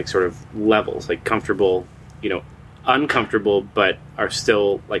 3 sort of levels, comfortable, uncomfortable but are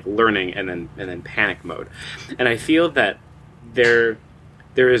still learning, and then panic mode. And I feel that there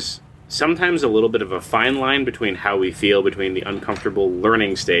is sometimes a little bit of a fine line between how we feel between the uncomfortable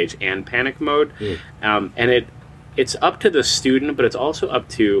learning stage and panic mode. And it's up to the student, but it's also up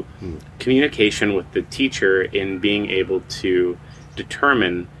to communication with the teacher in being able to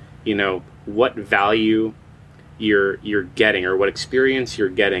determine what value you're getting, or what experience you're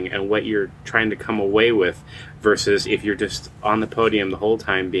getting, and what you're trying to come away with, versus if you're just on the podium the whole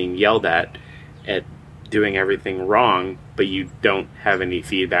time being yelled at doing everything wrong, but you don't have any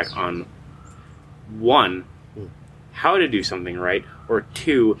feedback on 1, how to do something right, or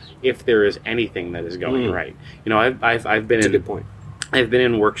 2, if there is anything that is going right. I've been That's in a good point. I've been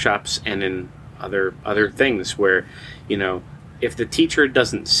in workshops and in other things where if the teacher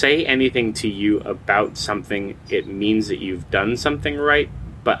doesn't say anything to you about something, it means that you've done something right.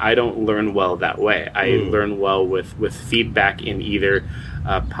 But I don't learn well that way. I learn well with feedback in either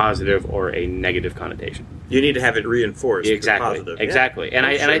a positive or a negative connotation. You need to have it reinforced. Exactly. And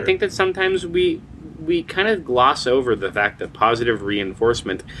I think that sometimes we kind of gloss over the fact that positive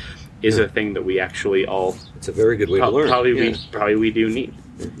reinforcement is a thing that we actually all. It's a very good way to learn. Probably we do need.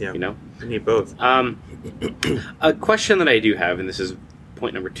 Yeah. We need both. A question that I do have, and this is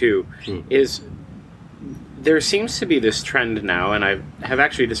point number 2, is there seems to be this trend now, and I have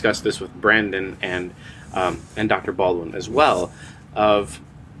actually discussed this with Brandon and Dr. Baldwin as well, of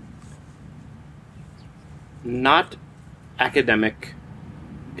not academic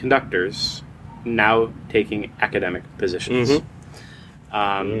conductors now taking academic positions.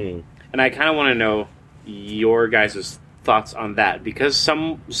 And I kind of want to know your guys' thoughts on that, because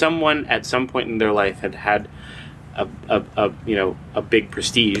someone at some point in their life had a big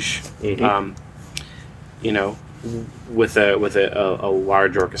prestige, with a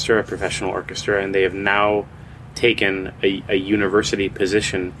large orchestra, a professional orchestra, and they have now taken a university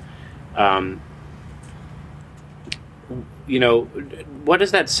position. What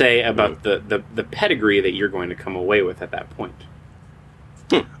does that say about the pedigree that you're going to come away with at that point?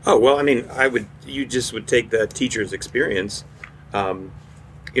 Oh, well, I mean, you just would take the teacher's experience, that,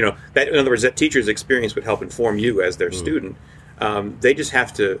 in other words, that teacher's experience would help inform you as their student. They just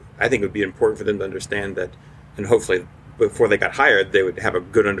have to, I think it would be important for them to understand that, and hopefully before they got hired, they would have a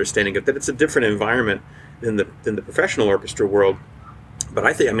good understanding of that it's a different environment than the professional orchestra world. But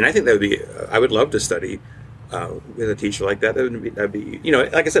I think that would be, I would love to study with a teacher like that. That'd be,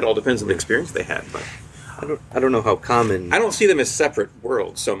 like I said, it all depends on the experience they had, but I don't know how common. I don't see them as separate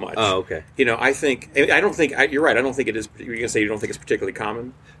worlds so much. Oh, okay. You're right. I don't think it is. You're going to say you don't think it's particularly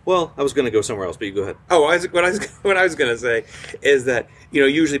common? Well, I was going to go somewhere else, but you go ahead. Oh, what I was going to say is that,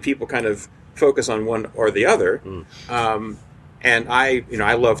 usually people kind of focus on one or the other. And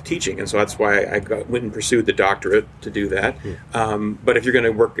I love teaching, and so that's why I went and pursued the doctorate to do that. But if you're going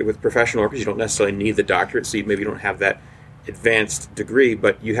to work with professional orchestras, you don't necessarily need the doctorate, so maybe you don't have that advanced degree,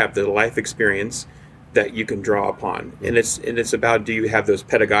 but you have the life experience that you can draw upon. And it's about, do you have those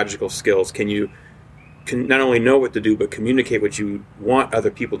pedagogical skills? Can you not only know what to do, but communicate what you want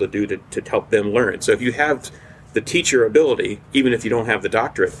other people to do to help them learn? So if you have the teacher ability, even if you don't have the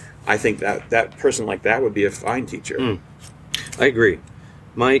doctorate, I think that person like that would be a fine teacher. I agree.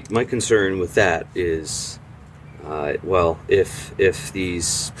 My concern with that is, if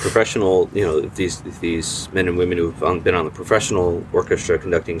these professional, if these men and women who've been on the professional orchestra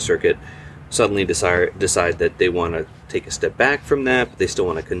conducting circuit suddenly decide that they want to take a step back from that, but they still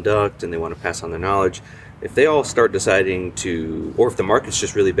want to conduct and they want to pass on their knowledge. If they all start deciding to, or if the market's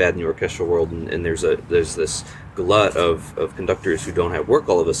just really bad in the orchestral world and there's this glut of conductors who don't have work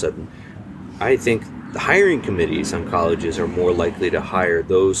all of a sudden, I think the hiring committees on colleges are more likely to hire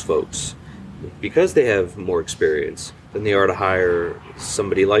those folks because they have more experience than they are to hire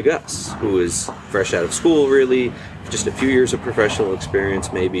somebody like us who is fresh out of school, really, just a few years of professional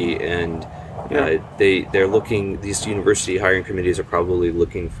experience maybe, and they're looking, these university hiring committees are probably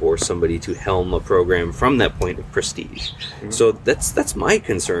looking for somebody to helm a program from that point of prestige. So that's my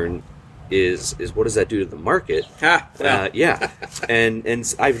concern. Is what does that do to the market? And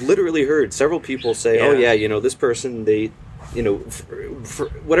I've literally heard several people say, this person, they, for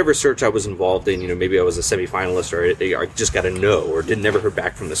whatever search I was involved in, maybe I was a semifinalist or I just got a no or never heard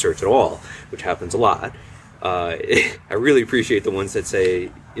back from the search at all, which happens a lot. I really appreciate the ones that say,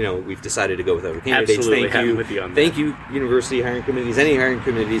 we've decided to go with other candidates. Absolutely. Thank you, university hiring committees, any hiring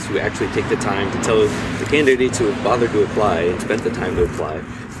committees who actually take the time to tell the candidates who have bothered to apply and spent the time to apply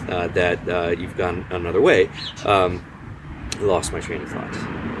that you've gone another way. I lost my train of thought.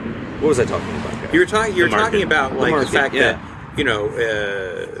 What was I talking about, guys? You were talking about the fact that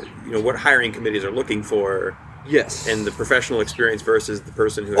what hiring committees are looking for. Yes, and the professional experience versus the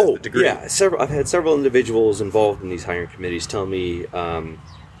person who has the degree. Yeah, I've had several individuals involved in these hiring committees tell me,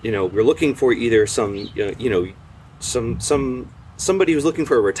 we're looking for either somebody who's looking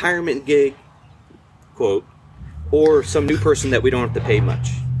for a retirement gig, quote, or some new person that we don't have to pay much.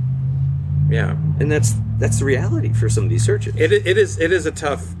 Yeah, and that's the reality for some of these searches. It is a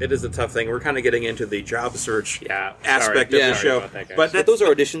tough thing. We're kind of getting into the job search aspect of the show, but those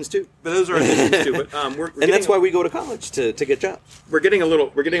are auditions too. But and that's why we go to college to get jobs. We're getting a little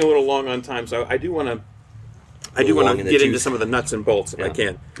long on time, so I do want to get into some of the nuts and bolts if I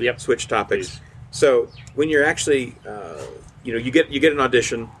can. Yep. Switch topics. Please. So when you're actually, you get an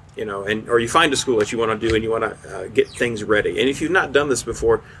audition. Or you find a school that you want to do and you want to get things ready. And if you've not done this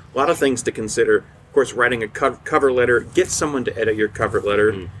before, a lot of things to consider. Of course, writing a cover letter. Get someone to edit your cover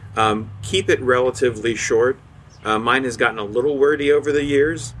letter. Keep it relatively short. Mine has gotten a little wordy over the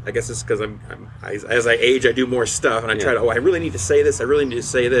years. I guess it's because as I age, I do more stuff, and I try to. I really need to say this. I really need to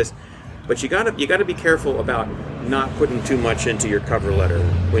say this. But you gotta be careful about not putting too much into your cover letter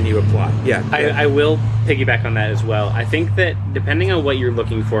when you apply. Yeah, I will piggyback on that as well. I think that depending on what you're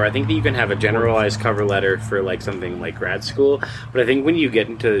looking for, I think that you can have a generalized cover letter for something like grad school. But I think when you get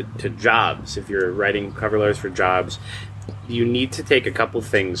into jobs, if you're writing cover letters for jobs, you need to take a couple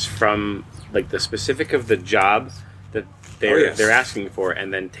things from the specific of the job that they're asking for,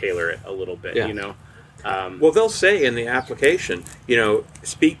 and then tailor it a little bit. Well, they'll say in the application, we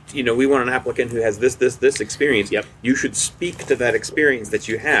want an applicant who has this experience. Yep. You should speak to that experience that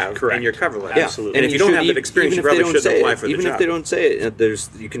you have Correct. in your cover letter. Absolutely. And if you don't have that experience, you probably shouldn't apply for the job. Even if they don't say it,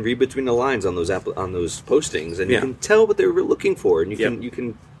 you can read between the lines on those postings, and you Yeah. can tell what they're looking for. And Yep. you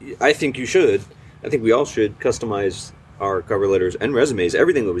can. I think you should. I think we all should customize our cover letters and resumes,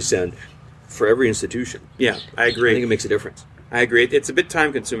 everything that we send, for every institution. Yeah, I I agree. think it makes a difference. I agree. It's a bit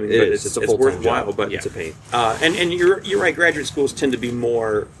time consuming, It but is. it's It's a full-time worthwhile. job. But It's a pain. And you're right. Graduate schools tend to be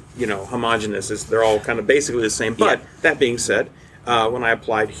more homogenous. They're all kind of basically the same. But that being said, when I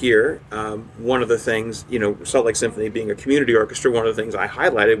applied here, one of the things, Salt Lake Symphony being a community orchestra, one of the things I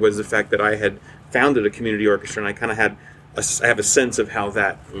highlighted was the fact that I had founded a community orchestra, and I kind of I have a sense of how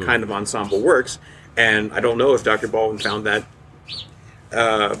that kind of ensemble works. And I don't know if Dr. Baldwin found that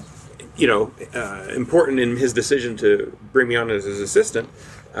important in his decision to bring me on as his assistant,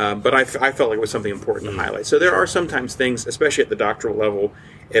 but I felt like it was something important to highlight. So there are sometimes things, especially at the doctoral level,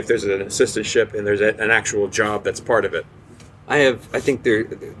 if there's an assistantship and there's an actual job that's part of it. I think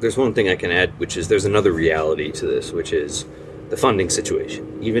there's one thing I can add, which is there's another reality to this, which is the funding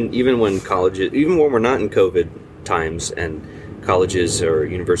situation. Even when we're not in COVID times and colleges or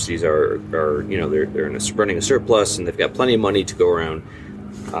universities are they're running a surplus and they've got plenty of money to go around.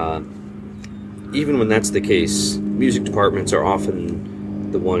 Even when that's the case, music departments are often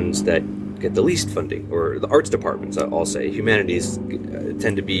the ones that get the least funding, or the arts departments, I'll say. Humanities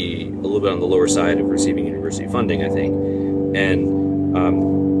tend to be a little bit on the lower side of receiving university funding, I think. And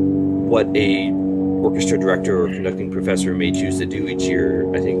what a orchestra director or conducting professor may choose to do each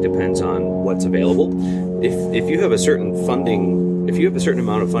year, I think, depends on what's available. If you have a certain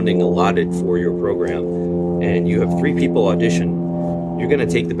amount of funding allotted for your program, and you have 3 people audition, you're going to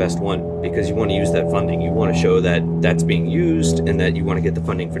take the best one because you want to use that funding. You want to show that that's being used and that you want to get the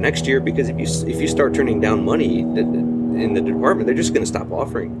funding for next year. Because if you start turning down money in the department, they're just going to stop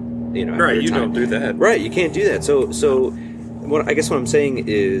offering. Right, you don't do that. Right, you can't do that. So what I'm saying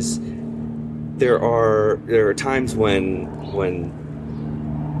is there are times when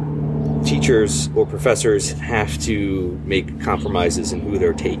teachers or professors have to make compromises in who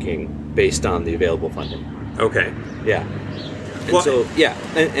they're taking based on the available funding. Okay. Yeah.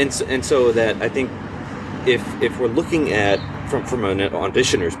 And so that I think if we're looking at from an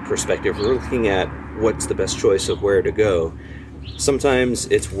auditioner's perspective, we're looking at what's the best choice of where to go. Sometimes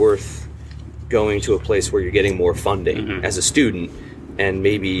it's worth going to a place where you're getting more funding as a student, and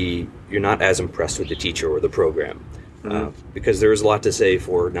maybe you're not as impressed with the teacher or the program. Because there is a lot to say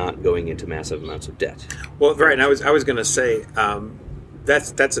for not going into massive amounts of debt. Well, right, and I was going to say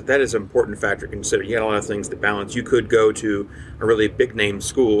that is an important factor to consider. You got a lot of things to balance. You could go to a really big name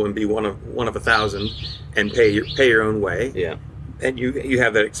school and be one of 1,000 and pay your own way. Yeah. And you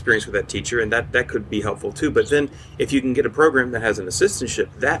have that experience with that teacher, and that could be helpful too. But then, if you can get a program that has an assistantship,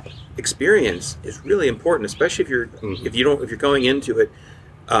 that experience is really important, especially if you're going into it,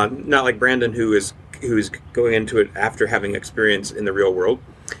 not like Brandon, who is going into it after having experience in the real world.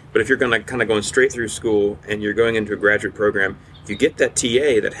 But if you're going to kind of going straight through school and you're going into a graduate program, if you get that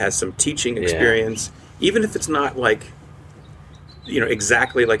TA that has some teaching experience, even if it's not like,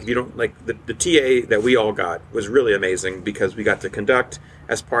 exactly like if you don't like the TA that we all got was really amazing because we got to conduct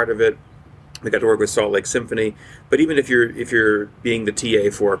as part of it. We got to work with Salt Lake Symphony. But even if you're being the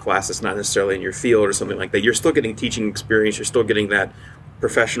TA for a class that's not necessarily in your field or something like that, you're still getting teaching experience. You're still getting that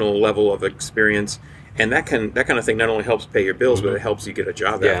professional level of experience. And that kind of thing not only helps pay your bills, but it helps you get a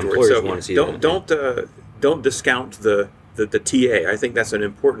job afterwards. Employers want to see that. Don't discount the TA. I think that's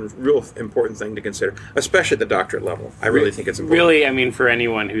an real important thing to consider, especially at the doctorate level. I really think it's important. Really, I mean, for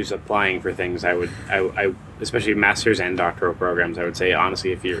anyone who's applying for things, I especially master's and doctoral programs, I would say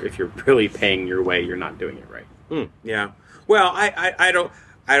honestly, if you're really paying your way, you're not doing it right. Yeah. Well,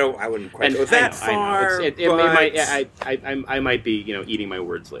 I wouldn't quite go that far. I might be eating my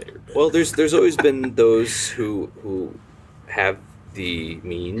words later. But. Well, there's always been those who have the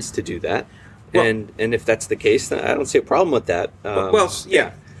means to do that. Well, and if that's the case, then I don't see a problem with that.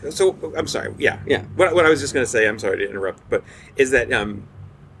 Yeah. So I'm sorry. Yeah. Yeah. What I was just going to say, I'm sorry to interrupt, but is that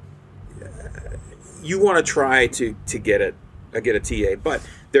you want to try to get a TA, but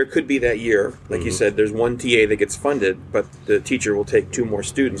there could be that year, like you said, there's one TA that gets funded, but the teacher will take 2 more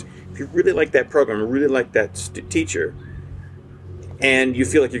students. If you really like that program, really like that teacher, and you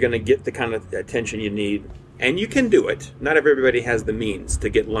feel like you're going to get the kind of attention you need. And you can do it. Not everybody has the means to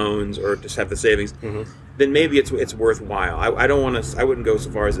get loans or just have the savings. Then maybe it's worthwhile. I wouldn't go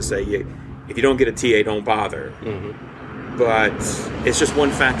so far as to say if you don't get a TA, don't bother. But it's just one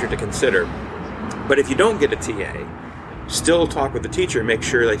factor to consider. But if you don't get a TA, still talk with the teacher and make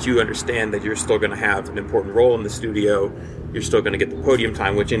sure that you understand that you're still going to have an important role in the studio. You're still going to get the podium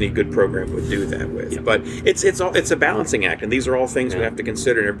time, which any good program would do that with. Yeah. But it's a balancing act, and these are all things we have to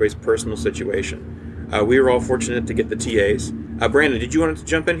consider in everybody's personal situation. We were all fortunate to get the TAs. Brandon, did you want to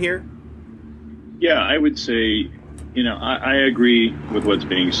jump in here? Yeah, I would say, I agree with what's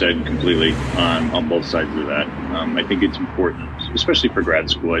being said completely on both sides of that. I think it's important, especially for grad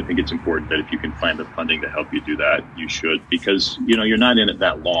school. I think it's important that if you can find the funding to help you do that, you should, because, you're not in it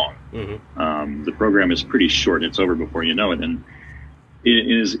that long. Mm-hmm. The program is pretty short. It's over before you know it. And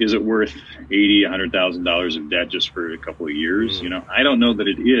is it worth $100,000 of debt just for a couple of years? Mm-hmm. I don't know that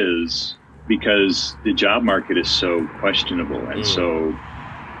it is, because the job market is so questionable and so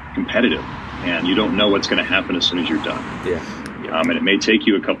competitive, and you don't know what's going to happen as soon as you're done. Yeah. And it may take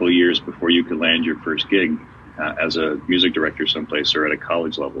you a couple of years before you can land your first gig as a music director someplace or at a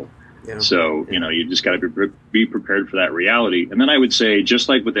college level. Yeah. So, you just got to be prepared for that reality. And then I would say, just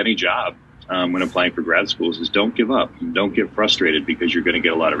like with any job, when applying for grad schools, is don't give up. Don't get frustrated because you're going to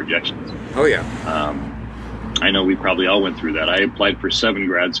get a lot of rejections. Oh, yeah. I know we probably all went through that. I applied for 7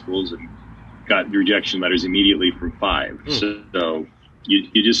 grad schools and got rejection letters immediately from 5. So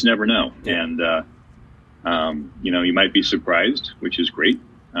you just never know. And, you might be surprised, which is great.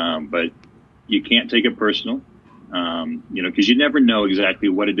 But you can't take it personal, because you never know exactly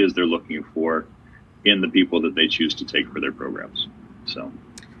what it is they're looking for in the people that they choose to take for their programs. So,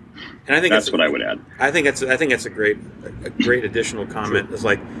 and I think that's what I would add. I think that's a great additional comment. It's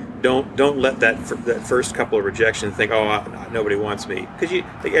like, don't let that first couple of rejections think, nobody wants me, because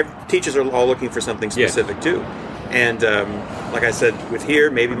teachers are all looking for something specific too. And like I said, with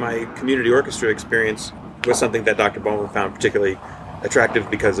here, maybe my community orchestra experience was something that Dr. Bowman found particularly attractive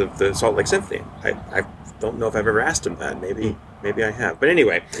because of the Salt Lake Symphony. I don't know if I've ever asked him that. Maybe I have. But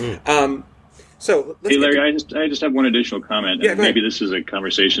anyway, so let's hey, Larry, I just have one additional comment. Yeah, maybe this is a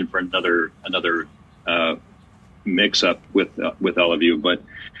conversation for another mix-up with all of you, but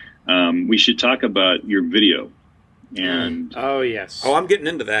we should talk about your video. And oh yes, I'm getting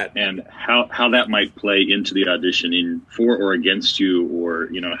into that, and how that might play into the auditioning for or against you, or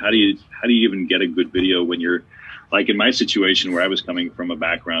how do you even get a good video when you're like in my situation where I was coming from a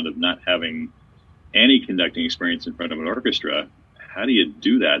background of not having any conducting experience in front of an orchestra. How do you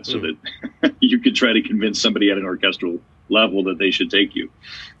do that so that you could try to convince somebody at an orchestral level that they should take you?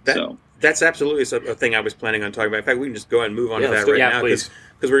 That's absolutely a thing I was planning on talking about. In fact, we can just go ahead and move on to that right now, please.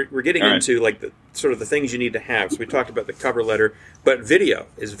 Because we're getting into like the sort of the things you need to have. So we talked about the cover letter, but video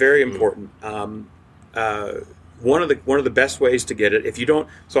is very important. One of the best ways to get it, if you don't,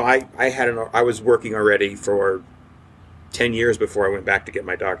 so I was working already for 10 years before I went back to get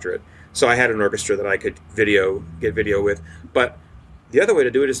my doctorate. So I had an orchestra that I could get video with. But the other way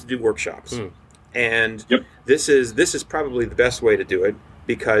to do it is to do workshops. And this is probably the best way to do it,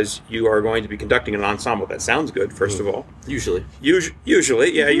 because you are going to be conducting an ensemble. That sounds good, first of all. Usually,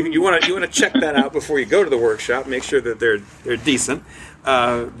 yeah. You want to check that out before you go to the workshop. Make sure that they're decent.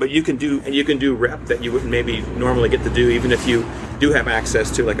 But you can do rep that you wouldn't maybe normally get to do, even if you do have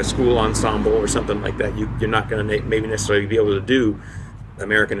access to like a school ensemble or something like that. You're not going to maybe necessarily be able to do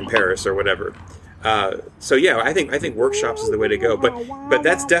American in Paris or whatever. So yeah, I think workshops is the way to go. But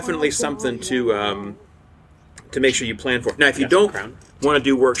that's definitely something to make sure you plan for. Now, if you don't want to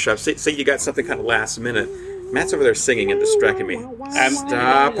do workshops, say you got something kind of last minute. Matt's over there singing and distracting me.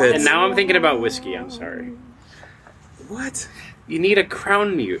 Stop it. And now I'm thinking about whiskey. I'm sorry. What? You need a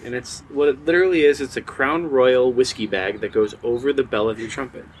crown mute, and it's what it literally is. It's a Crown Royal whiskey bag that goes over the bell of your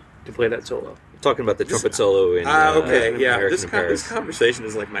trumpet to play that solo. Talking about the trumpet solo in okay, yeah. American in This conversation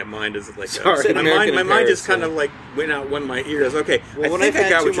is like my mind is like Sorry, my mind just kind of like went out one of my ears. Okay, well, when I've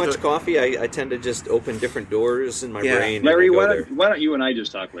had too much coffee, I tend to just open different doors in my brain. Larry, why don't you and I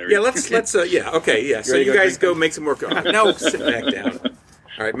just talk, Larry? Yeah, let's So you guys go make some more coffee. No, sit back down.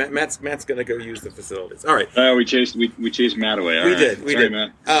 All right, Matt's going to go use the facilities. All right. We chased Matt away. We did.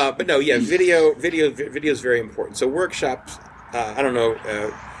 Matt. But no, yeah, video is very important. So workshops, I don't know.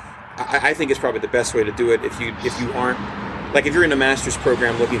 I think it's probably the best way to do it if you aren't, like if you're in a master's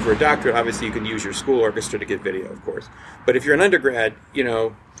program looking for a doctorate, obviously you can use your school orchestra to get video, of course. But if you're an undergrad,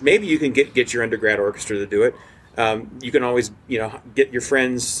 maybe you can get your undergrad orchestra to do it. You can always, get your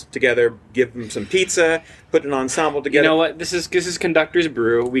friends together, give them some pizza, put an ensemble together. You know what? This is Conductor's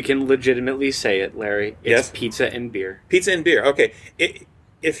Brew. We can legitimately say it, Larry. It's pizza and beer. Pizza and beer. Okay.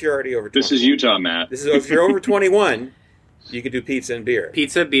 If you're already over 21. This is Utah, Matt. If you're over 21, you can do pizza and beer.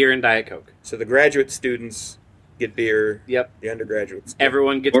 Pizza, beer, and Diet Coke. So the graduate students get beer. Yep. The undergraduates.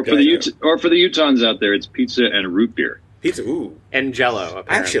 Everyone gets or for the Utahns out there, it's pizza and root beer. Pizza, ooh. And Jello,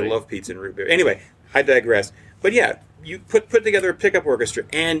 apparently. I actually love pizza and root beer. Anyway, I digress. But yeah, you put together a pickup orchestra,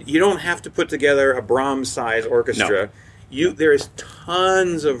 and you don't have to put together a Brahms-size orchestra. There is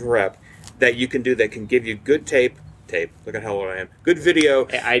tons of rep that you can do that can give you good tape. Look at how old I am. Good video.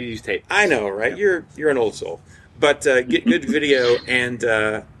 I use tape. I know, right? Yeah. You're an old soul, but get good video, and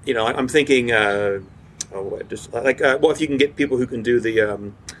I'm thinking, if you can get people who can do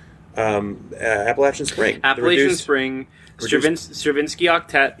the Appalachian Spring, Stravinsky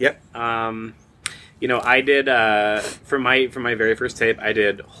Octet. Yep. I did for my very first tape, I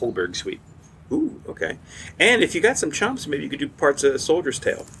did Holberg Suite. Ooh, okay. And if you got some chumps, maybe you could do parts of Soldier's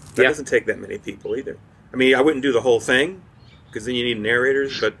Tale. That doesn't take that many people either. I mean, I wouldn't do the whole thing because then you need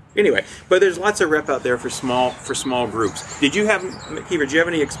narrators. But anyway, there's lots of rep out there for small groups. Did you have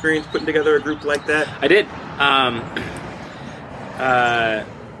any experience putting together a group like that? I did.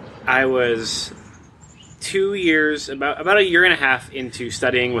 I was 2 years, about a year and a half into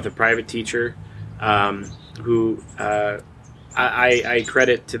studying with a private teacher, who I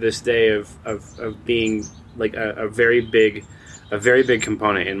credit to this day of being like a very big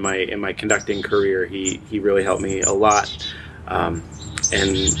component in my conducting career. He really helped me a lot,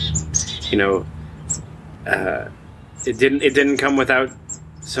 it didn't come without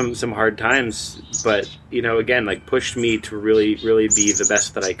some hard times, but again, like pushed me to really be the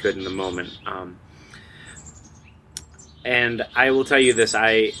best that I could in the moment. And I will tell you this,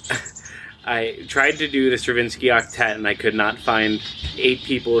 I tried to do the Stravinsky Octet, and I could not find 8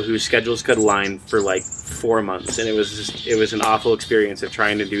 people whose schedules could align for like 4 months, and it was an awful experience of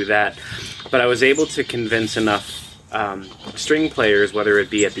trying to do that. But I was able to convince enough string players, whether it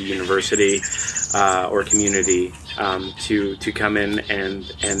be at the university or community, to come in and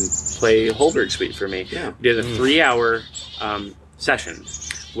play Holberg Suite for me. Yeah. We did a 3-hour session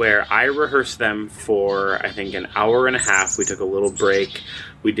where I rehearsed them for, I think, an hour and a half. We took a little break.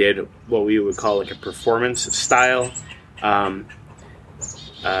 We did what we would call like a performance style, where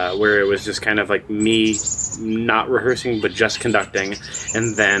it was just kind of like me not rehearsing but just conducting,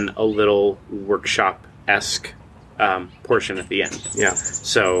 and then a little workshop-esque portion at the end. Yeah.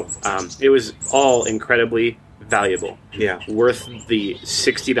 So it was all incredibly valuable. Yeah. Worth the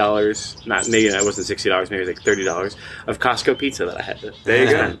 $60, maybe it wasn't $60, maybe it was like $30 of Costco pizza that I had to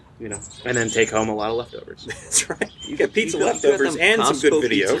spend, and then take home a lot of leftovers. That's right. You got pizza leftovers and some good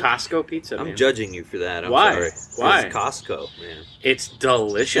video. Costco pizza, man. I'm judging you for that. Why? Sorry. Why? It's Costco, man. It's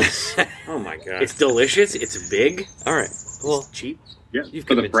delicious. Oh my god. It's delicious. It's big. All right. Well, it's cheap. Yeah, You've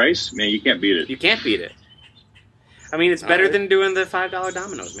for the convinced price, man, you can't beat it. You can't beat it. I mean, it's better than doing the $5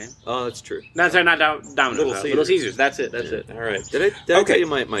 Domino's, man. oh, that's true. No, sorry, not Domino's. Little Little Caesars. That's it. That's it. All right. Did I tell you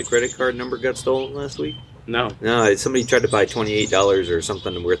my credit card number got stolen last week? No. No, somebody tried to buy $28 or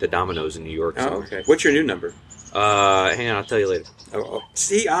something worth of Domino's in New York. Oh, okay. What's your new number? Hang on, I'll tell you later.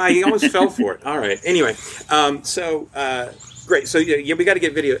 See, he almost fell for it. All right. Anyway, great. So yeah, we got to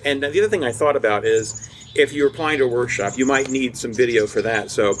get video. And the other thing I thought about is if you're applying to a workshop, you might need some video for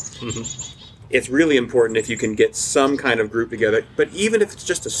that. So it's really important if you can get some kind of group together. But even if it's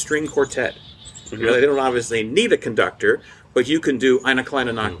just a string quartet, they don't obviously need a conductor, but you can do Eine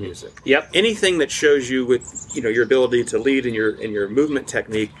kleine Nacht music. Yep. Anything that shows you with your ability to lead in your movement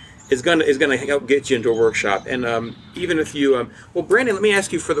technique is gonna help get you into a workshop. And even if you well, Brandon, let me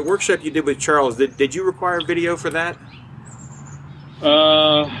ask you, for the workshop you did with Charles, did you require video for that?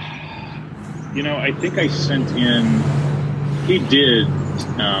 I think I sent in. He did,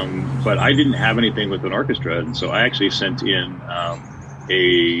 but I didn't have anything with an orchestra, and so I actually sent in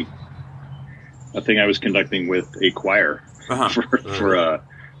a thing I was conducting with a choir for a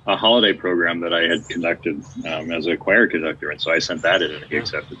holiday program that I had conducted as a choir conductor, and so I sent that in, and he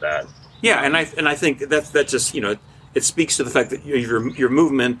accepted that. Yeah, and I think that just it speaks to the fact that your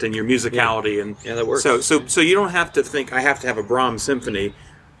movement and your musicality and that works. So you don't have to think I have to have a Brahms symphony,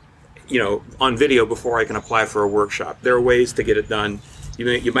 on video before I can apply for a workshop. There are ways to get it done.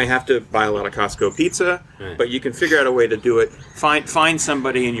 You may have to buy a lot of Costco pizza, but you can figure out a way to do it. Find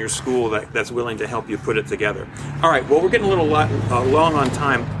somebody in your school that's willing to help you put it together. All right. Well, we're getting a little long on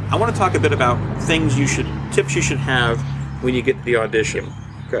time. I want to talk a bit about tips you should have when you get to the audition.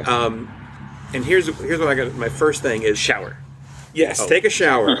 Okay. And here's what I got. My first thing is Shower. Yes, take a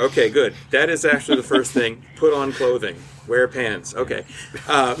shower. Okay, good. That is actually the first thing. Put on clothing. Wear pants. Okay.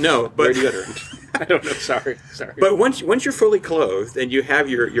 No, but I don't know. Sorry. But once you're fully clothed and you have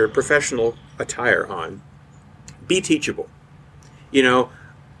your professional attire on, be teachable. I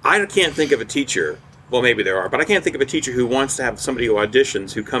can't think of a teacher. Well, maybe there are, but I can't think of a teacher who wants to have somebody who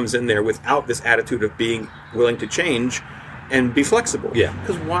auditions who comes in there without this attitude of being willing to change and be flexible. Yeah.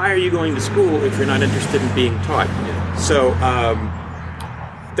 Because why are you going to school if you're not interested in being taught? Yeah. So,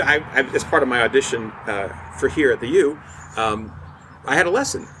 I as part of my audition for here at the U, I had a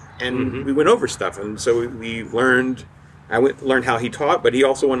lesson, and we went over stuff, and so we learned. I learned how he taught, but he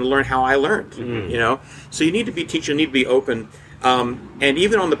also wanted to learn how I learned. You know, so you need to be teaching, you need to be open, and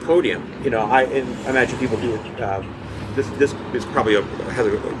even on the podium. You know, I imagine people do it. This is probably has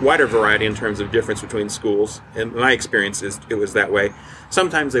a wider variety in terms of difference between schools. And my experience is it was that way.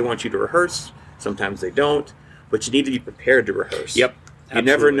 Sometimes they want you to rehearse, sometimes they don't, but you need to be prepared to rehearse. Yep, you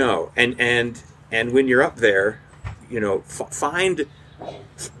never know. And when you're up there, you know,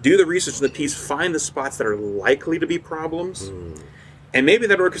 do the research in the piece, find the spots that are likely to be problems. And maybe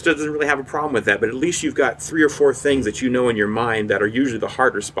that orchestra doesn't really have a problem with that, but at least you've got 3 or 4 things that you know in your mind that are usually the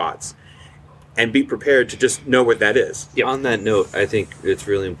harder spots. And be prepared to just know what that is. Yep. On that note, I think it's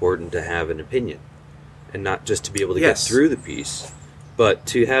really important to have an opinion. And not just to be able to get through the piece, but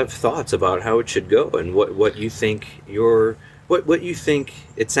to have thoughts about how it should go and what you think what you think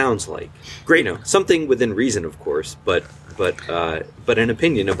it sounds like. Great, you know, something within reason, of course, but an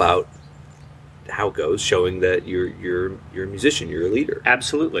opinion about how it goes, showing that you're a musician, you're a leader.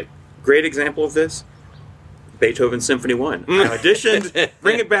 Absolutely. Great example of this. Beethoven Symphony 1. I auditioned.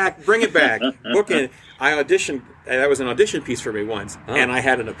 Bring it back. Book in. I auditioned. That was an audition piece for me once, and I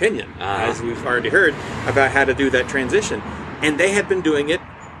had an opinion, as we've already heard, about how to do that transition. And they had been doing it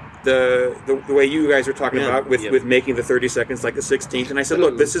the way you guys were talking about with making the 30 seconds like the 16th. And I said,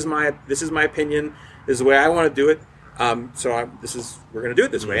 look, this is my opinion. This is the way I want to do it. We're going to do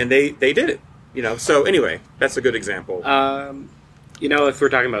it this way. And they did it. You know. So anyway, that's a good example. You know, if we're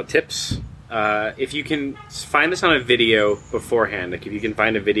talking about tips. If you can find this on a video beforehand, like if you can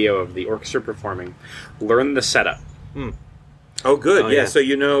find a video of the orchestra performing, learn the setup. Oh, good. Yeah, so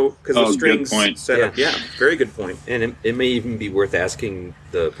you know, because the strings set up. Yeah, very good point. And it may even be worth asking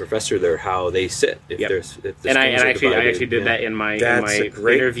the professor there how they sit. If I actually did that in my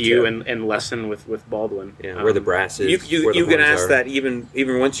interview and lesson with Baldwin. Yeah, where the brass is. You can ask that even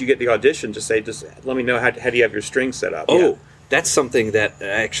once you get the audition. Just let me know how do you have your strings set up. Oh. That's something that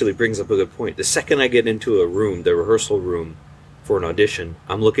actually brings up a good point. The second I get into a room, the rehearsal room, for an audition,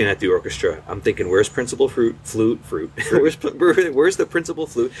 I'm looking at the orchestra. I'm thinking, where's principal flute? where's the principal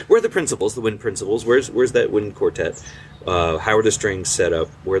flute? Where are the principals, the wind principals? Where's that wind quartet? How are the strings set up?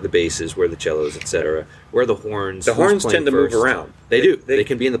 Where are the basses? Where are the cellos, etc.? Where are the horns? The horns tend to move around. They do. They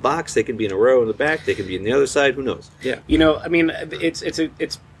can be in the box. They can be in a row in the back. They can be in the other side. Who knows? Yeah. You know, I mean,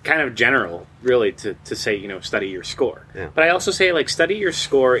 it's kind of general, really, to say, you know, study your score. Yeah. But I also say, like, study your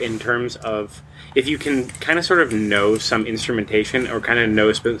score in terms of if you can kind of sort of know some instrumentation or kind of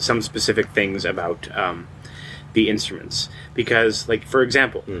know some specific things about the instruments. Because, like, for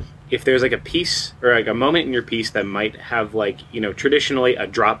example, if there's, like, a piece or, like, a moment in your piece that might have, like, you know, traditionally a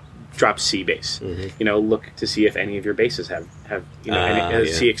drop C bass, you know, look to see if any of your basses have you know, any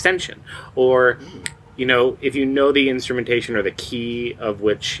C extension. Or... You know, if you know the instrumentation or the key of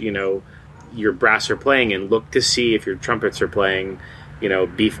which, you know, your brass are playing in, look to see if your trumpets are playing, you know,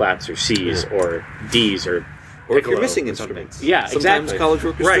 B flats or C's or D's or if you're missing instruments. Yeah, sometimes exactly. college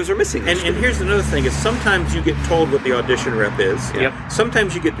orchestras are missing instruments. And here's another thing is sometimes you get told what the audition rep is. Yep.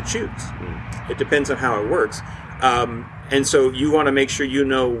 Sometimes you get to choose. It depends on how it works. And so you want to make sure you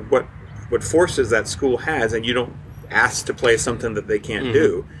know what forces that school has and you don't ask to play something that they can't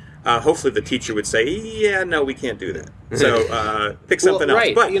do. Hopefully the teacher would say, "Yeah, no, we can't do that." So pick something else.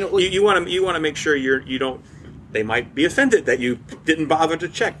 But you know, you want to make sure you don't. They might be offended that you didn't bother to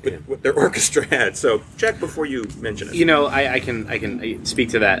check what their orchestra had. So check before you mention it. You know, I can speak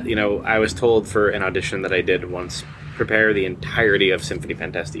to that. You know, I was told for an audition that I did once, prepare the entirety of Symphonie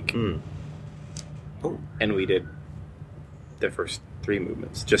Fantastique. Oh, and we did the first 3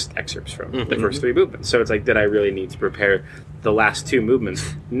 movements, just excerpts from the first 3 movements. So it's like, did I really need to prepare the last 2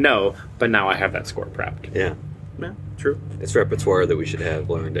 movements? No, but now I have that score prepped. Yeah, true. It's repertoire that we should have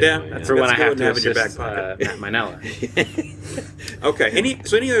learned. Anyway. That's for when I have to have in your back assist pocket. Matt Minella. Okay.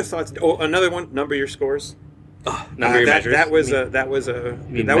 Any other thoughts? Oh, another one. Number your scores. Number your measures. That was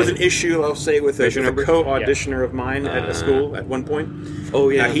an issue, I'll say, with a co-auditioner of mine at a school at one point. Oh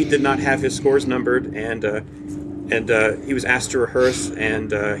yeah, he did not have his scores numbered, and he was asked to rehearse,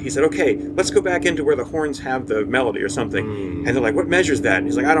 and he said, "Okay, let's go back into where the horns have the melody or something." And they're like, "What measures that?" And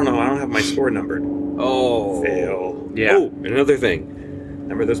he's like, "I don't know. I don't have my score numbered." Oh, fail. Yeah. Oh, another thing.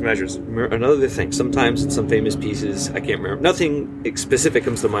 Remember those measures. Another thing. Sometimes in some famous pieces, I can't remember. Nothing specific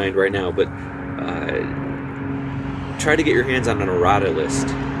comes to mind right now, but try to get your hands on an errata list.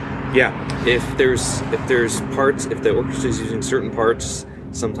 Yeah. If there's parts, if the orchestra is using certain parts,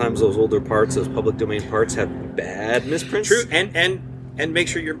 sometimes those older parts, those public domain parts, have bad misprints. True, and and make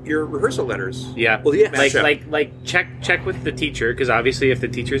sure your rehearsal letters. Yeah. Well, yeah. match up. Like check with the teacher, because obviously if the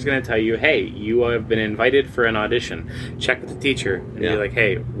teacher is going to tell you, hey, you have been invited for an audition, check with the teacher and be like,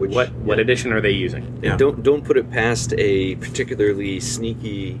 hey, what edition are they using? Yeah. Don't put it past a particularly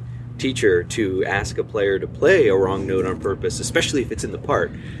sneaky teacher to ask a player to play a wrong note on purpose, especially if it's in the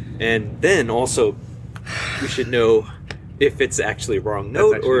part. And then also, we should know if it's actually a wrong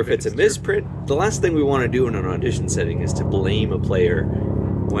note actually or if it's a misprint. The last thing we want to do in an audition setting is to blame a player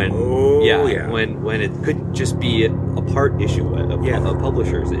when when it could just be a part issue, a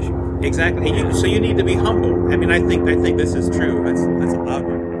publisher's issue. Exactly. And so you need to be humble. I mean, I think this is true. That's a loud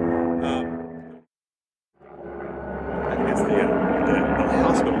one. I think it's the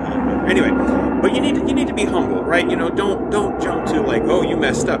hospital. Anyway, but you need to be humble, right? Don't jump to like, oh, you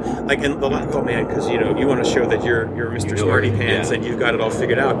messed up, like, and oh man, because you want to show that you're Mr. Smarty Pants and you've got it all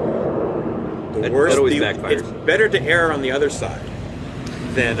figured out. That always backfires. It's better to err on the other side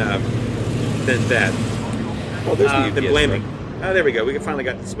than that. Well, there's than blaming. Oh, there we go. We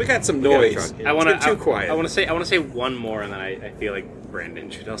got some noise. I want too quiet. I want to say one more, and then I feel like Brandon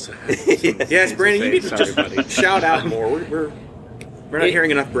should also. Yes, Brandon, you need to just shout out more. We're not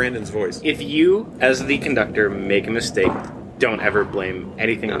hearing enough Brandon's voice. If you, as the conductor, make a mistake, don't ever blame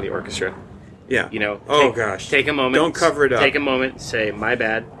anything on the orchestra. Yeah. Gosh. Take a moment. Don't cover it up. Take a moment. Say, my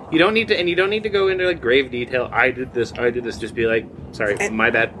bad. You don't need to go into like grave detail. I did this. Just be like, sorry, my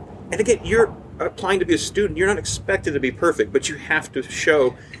bad. And again, you're applying to be a student. You're not expected to be perfect, but you have to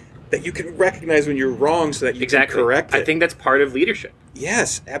show that you can recognize when you're wrong so that you can correct it. I think that's part of leadership.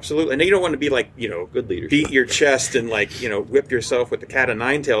 Yes, absolutely. And you don't want to be like, good leadership. Beat your chest and like, whip yourself with the cat of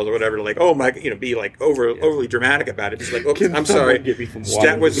nine tails or whatever. Like, oh my, be like overly dramatic about it. Just like, oh, I'm sorry.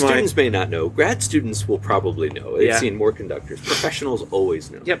 That was mine. Students may not know. Grad students will probably know. They've seen more conductors. Professionals always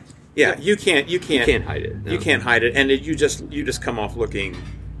know. Yep. Yeah, you can't hide it. No. You can't hide it, and you just come off looking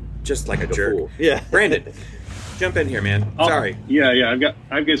just like a jerk. Fool. Yeah, Brandon, jump in here, man. Sorry. Yeah.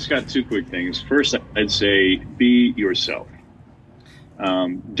 I've just got two quick things. First, I'd say be yourself.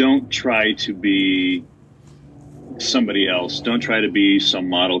 Don't try to be somebody else. Don't try to be some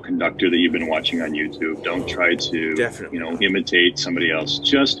model conductor that you've been watching on YouTube. Don't try to imitate somebody else.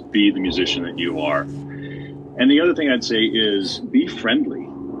 Just be the musician that you are. And the other thing I'd say is be friendly.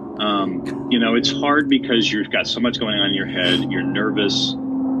 It's hard because you've got so much going on in your head. You're nervous.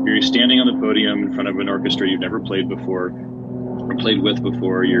 You're standing on the podium in front of an orchestra you've never played before or played with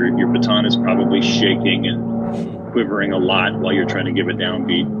before. Your baton is probably shaking and quivering a lot while you're trying to give a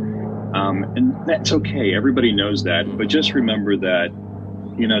downbeat. And that's okay. Everybody knows that. But just remember that,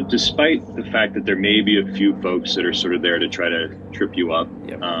 despite the fact that there may be a few folks that are sort of there to try to trip you up,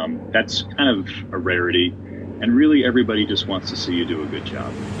 that's kind of a rarity. And really, everybody just wants to see you do a good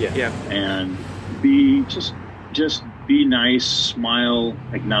job. Yeah. And be just be nice, smile,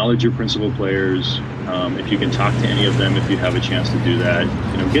 acknowledge your principal players. If you can talk to any of them, if you have a chance to do that,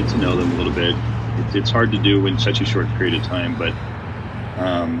 get to know them a little bit. It's hard to do in such a short period of time, but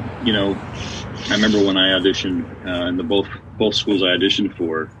I remember when I auditioned in the both schools I auditioned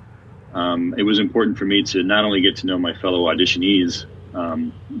for. It was important for me to not only get to know my fellow auditionees,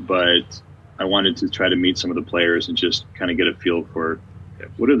 but I wanted to try to meet some of the players and just kind of get a feel for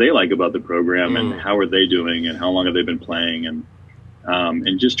what do they like about the program and how are they doing and how long have they been playing,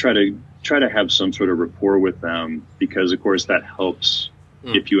 and just try to have some sort of rapport with them, because of course that helps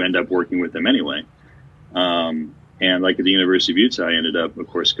if you end up working with them anyway. And like at the University of Utah, I ended up, of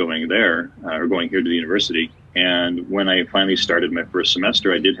course, going there or going here to the university. And when I finally started my first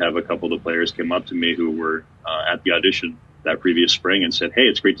semester, I did have a couple of the players come up to me who were at the audition that previous spring and said, "Hey,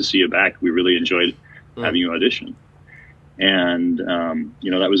 it's great to see you back. We really enjoyed having you audition." And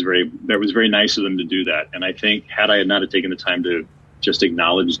that was very nice of them to do that. And I think had I not taken the time to just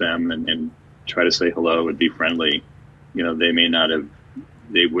acknowledge them and try to say hello and be friendly,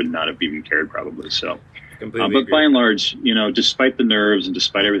 they would not have even cared probably. So, but by and large, despite the nerves and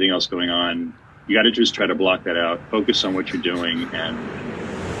despite everything else going on, you got to just try to block that out, focus on what you're doing, and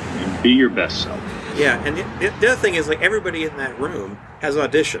be your best self. Yeah, and the other thing is, like, everybody in that room has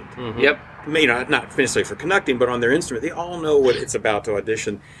auditioned. Mm-hmm. Yep. Not necessarily for conducting, but on their instrument. They all know what it's about to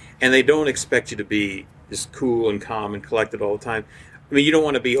audition, and they don't expect you to be just cool and calm and collected all the time. I mean, you don't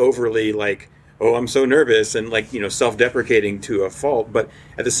want to be overly like, oh, I'm so nervous, and like, self-deprecating to a fault. But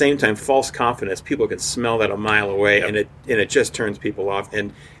at the same time, false confidence, people can smell that a mile away, and it just turns people off.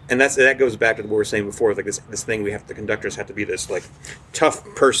 And that goes back to what we were saying before, like this thing the conductors have to be this like tough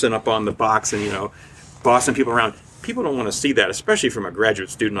person up on the box and bossing people around. People don't want to see that, especially from a graduate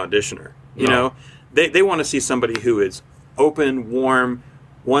student auditioner. They want to see somebody who is open, warm,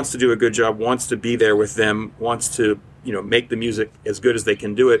 wants to do a good job, wants to be there with them, wants to make the music as good as they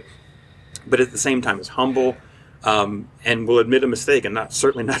can do it, but at the same time is humble, and will admit a mistake and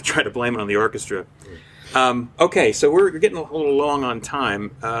certainly not try to blame it on the orchestra. Okay, so we're getting a little long on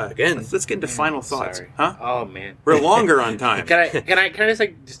time. Again, let's get into final thoughts. Sorry. Huh? Oh man, We're longer on time. can I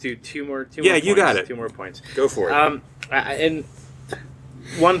just do two more? Yeah, you got it. 2 more points. Go for it. And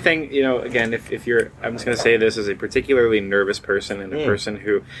one thing, again, if you're, I'm just going to say this as a particularly nervous person and a person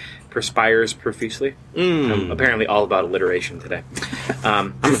who perspires profusely. I'm apparently all about alliteration today.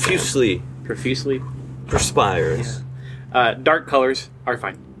 Profusely Profusely. perspires. Dark colors are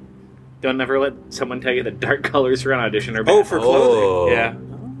fine. Don't ever let someone tell you that dark colors for an audition are bad. Oh, for clothing. Yeah.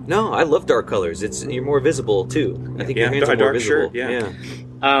 No, I love dark colors. You're more visible too. I think your hands a are more dark visible. shirt,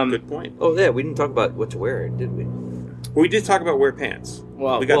 yeah. Good point. Oh yeah, we didn't talk about what to wear, did we? We did talk about wear pants.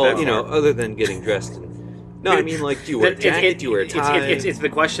 Well, we got Well, that far. other than getting dressed. No, I mean, like, do you wear a jacket? Do you wear a tie? It's the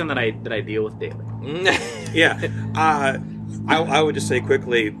question that I deal with daily. Yeah. I would just say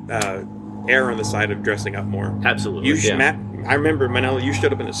quickly, err on the side of dressing up more. Absolutely. I remember, Manella, you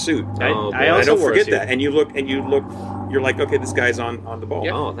showed up in a suit. I boy. also I don't wore a forget suit. that. And you look, you're like, okay, this guy's on the ball.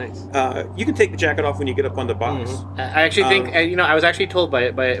 Yeah. Oh, thanks. You can take the jacket off when you get up on the box. I actually think, I was actually told by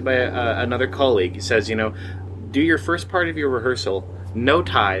another colleague. He says, do your first part of your rehearsal, no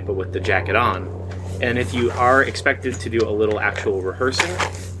tie, but with the jacket on. And if you are expected to do a little actual rehearsing,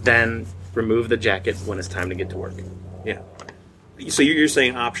 then remove the jacket when it's time to get to work. Yeah. So you're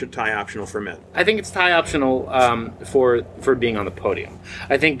saying tie optional for men? I think it's tie optional for being on the podium.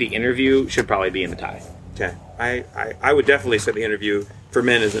 I think the interview should probably be in the tie. Okay. I would definitely say the interview for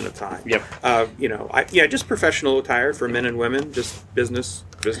men is in a tie. Yep. Just professional attire for men and women, just business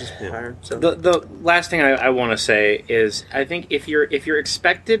attire. So. The last thing I want to say is I think if you're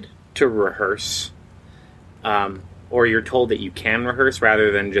expected to rehearse, or you're told that you can rehearse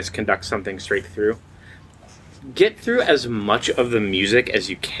rather than just conduct something straight through, get through as much of the music as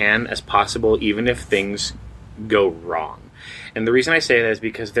you can as possible, even if things go wrong. And the reason I say that is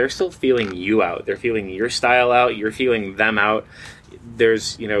because they're still feeling you out. They're feeling your style out. You're feeling them out.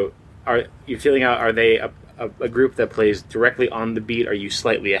 There's, are you feeling out? Are they a group that plays directly on the beat? Are you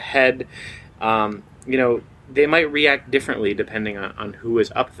slightly ahead? They might react differently depending on who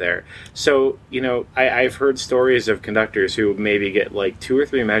is up there. So, I've heard stories of conductors who maybe get like 2 or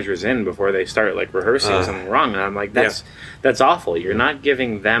 3 measures in before they start like rehearsing something wrong. And I'm like, that's awful. You're not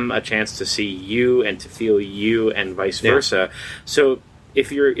giving them a chance to see you and to feel you and vice versa. So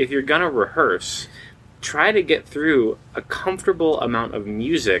if you're gonna rehearse, try to get through a comfortable amount of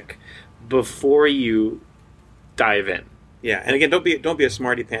music before you dive in. Yeah, and again, don't be a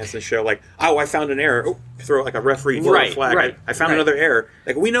smarty pants and show like, oh, I found an error. Oh, throw like a referee throw a flag. Right, I found another error.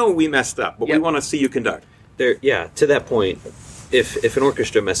 Like we know we messed up, but we want to see you conduct. To that point, if an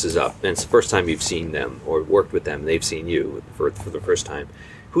orchestra messes up and it's the first time you've seen them or worked with them, they've seen you for the first time,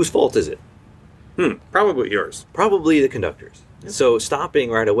 whose fault is it? Probably yours. Probably the conductor's. So stopping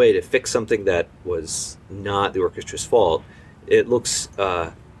right away to fix something that was not the orchestra's fault, it looks.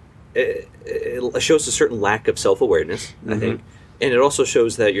 It shows a certain lack of self-awareness, I think, and it also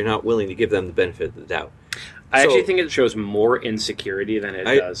shows that you're not willing to give them the benefit of the doubt. I actually think it shows more insecurity than it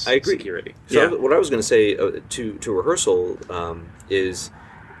does I agree. security. So what I was going to say to rehearsal is,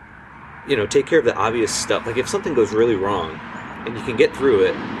 take care of the obvious stuff. Like if something goes really wrong and you can get through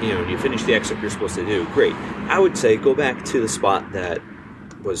it, and you finish the excerpt you're supposed to do, great. I would say go back to the spot that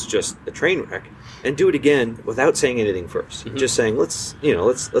was just a train wreck and do it again without saying anything first. Just saying, let's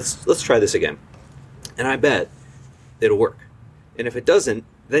try this again. And I bet it'll work. And if it doesn't,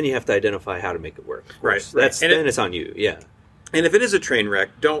 then you have to identify how to make it work. Right. Then it's on you. Yeah. And if it is a train wreck,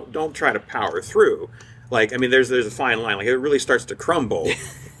 don't try to power through. Like, I mean, there's a fine line. Like, if it really starts to crumble,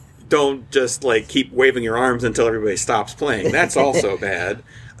 don't just like keep waving your arms until everybody stops playing. That's also bad.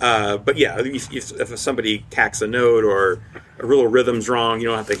 But yeah, if somebody tacks a note or a real rhythm's wrong, you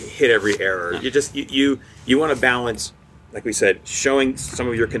don't have to hit every error. You just you want to balance, like we said, showing some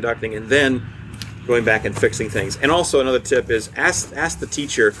of your conducting and then going back and fixing things. And also another tip is ask the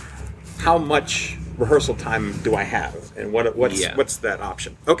teacher, how much rehearsal time do I have, and what's that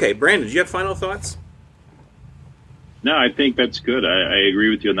option? Okay, Brandon, do you have final thoughts? No, I think that's good. I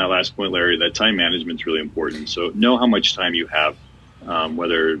agree with you on that last point, Larry. That time management is really important. So know how much time you have.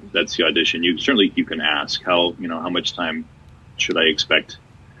 Whether that's the audition, you can ask how much time should I expect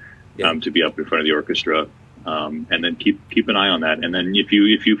to be up in front of the orchestra, and then keep an eye on that. And then if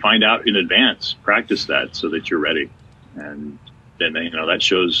you find out in advance, practice that so that you're ready, and then that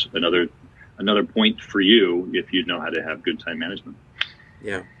shows another point for you if you know how to have good time management.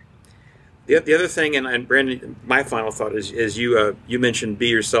 Yeah. The other thing, and Brandon, my final thought is you mentioned be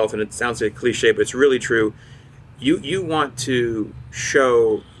yourself, and it sounds like a cliche, but it's really true. you want to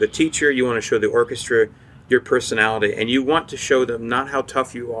show the teacher, you want to show the orchestra your personality, and you want to show them not how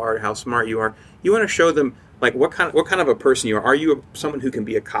tough you are, how smart you are. You want to show them like what kind of a person you are. Are you someone who can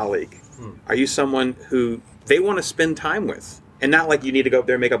be a colleague? Are you someone who they want to spend time with? And not like you need to go up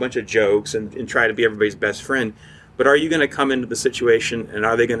there and make a bunch of jokes and try to be everybody's best friend. But are you going to come into the situation, and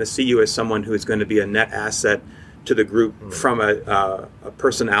are they going to see you as someone who is going to be a net asset to the group from a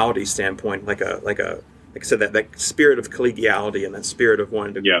personality standpoint, like I said, that spirit of collegiality and that spirit of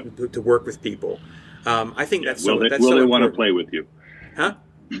wanting to work with people. I think that's will so. Will they want to play with you? Huh?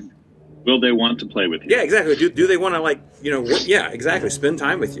 Will they want to play with you? Yeah, exactly. Do they want to exactly. Spend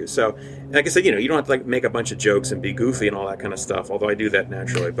time with you. So, like I said, you don't have to make a bunch of jokes and be goofy and all that kind of stuff. Although I do that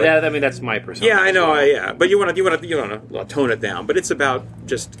naturally. But yeah, I mean that's my persona. Yeah, I know. But you want to tone it down. But it's about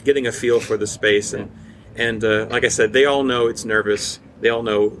just getting a feel for the space and like I said, they all know it's nervous. They all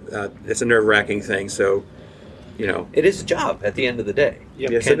know it's a nerve-wracking thing. So, it is a job at the end of the day.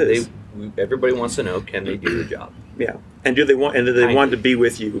 Yes, it is. Everybody wants to know, can they do the job? Yeah, and do they want to be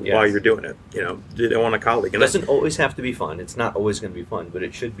with you while you're doing it? Do they want a colleague? It doesn't always have to be fun. It's not always going to be fun, but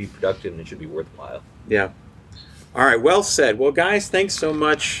it should be productive and it should be worthwhile. Yeah. All right. Well said. Well, guys, thanks so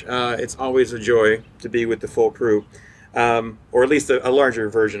much. It's always a joy to be with the full crew, or at least a larger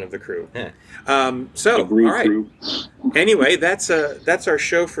version of the crew. Yeah. All right. Crew. Anyway, that's our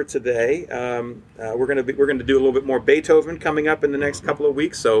show for today. We're gonna do a little bit more Beethoven coming up in the next couple of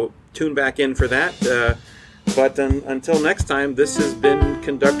weeks, so tune back in for that. But until next time, this has been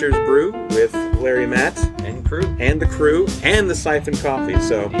Conductor's Brew with Larry Matt And crew. and the crew and the Siphon Coffee.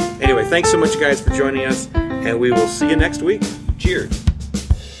 So anyway, thanks so much, guys, for joining us, and we will see you next week. Cheers.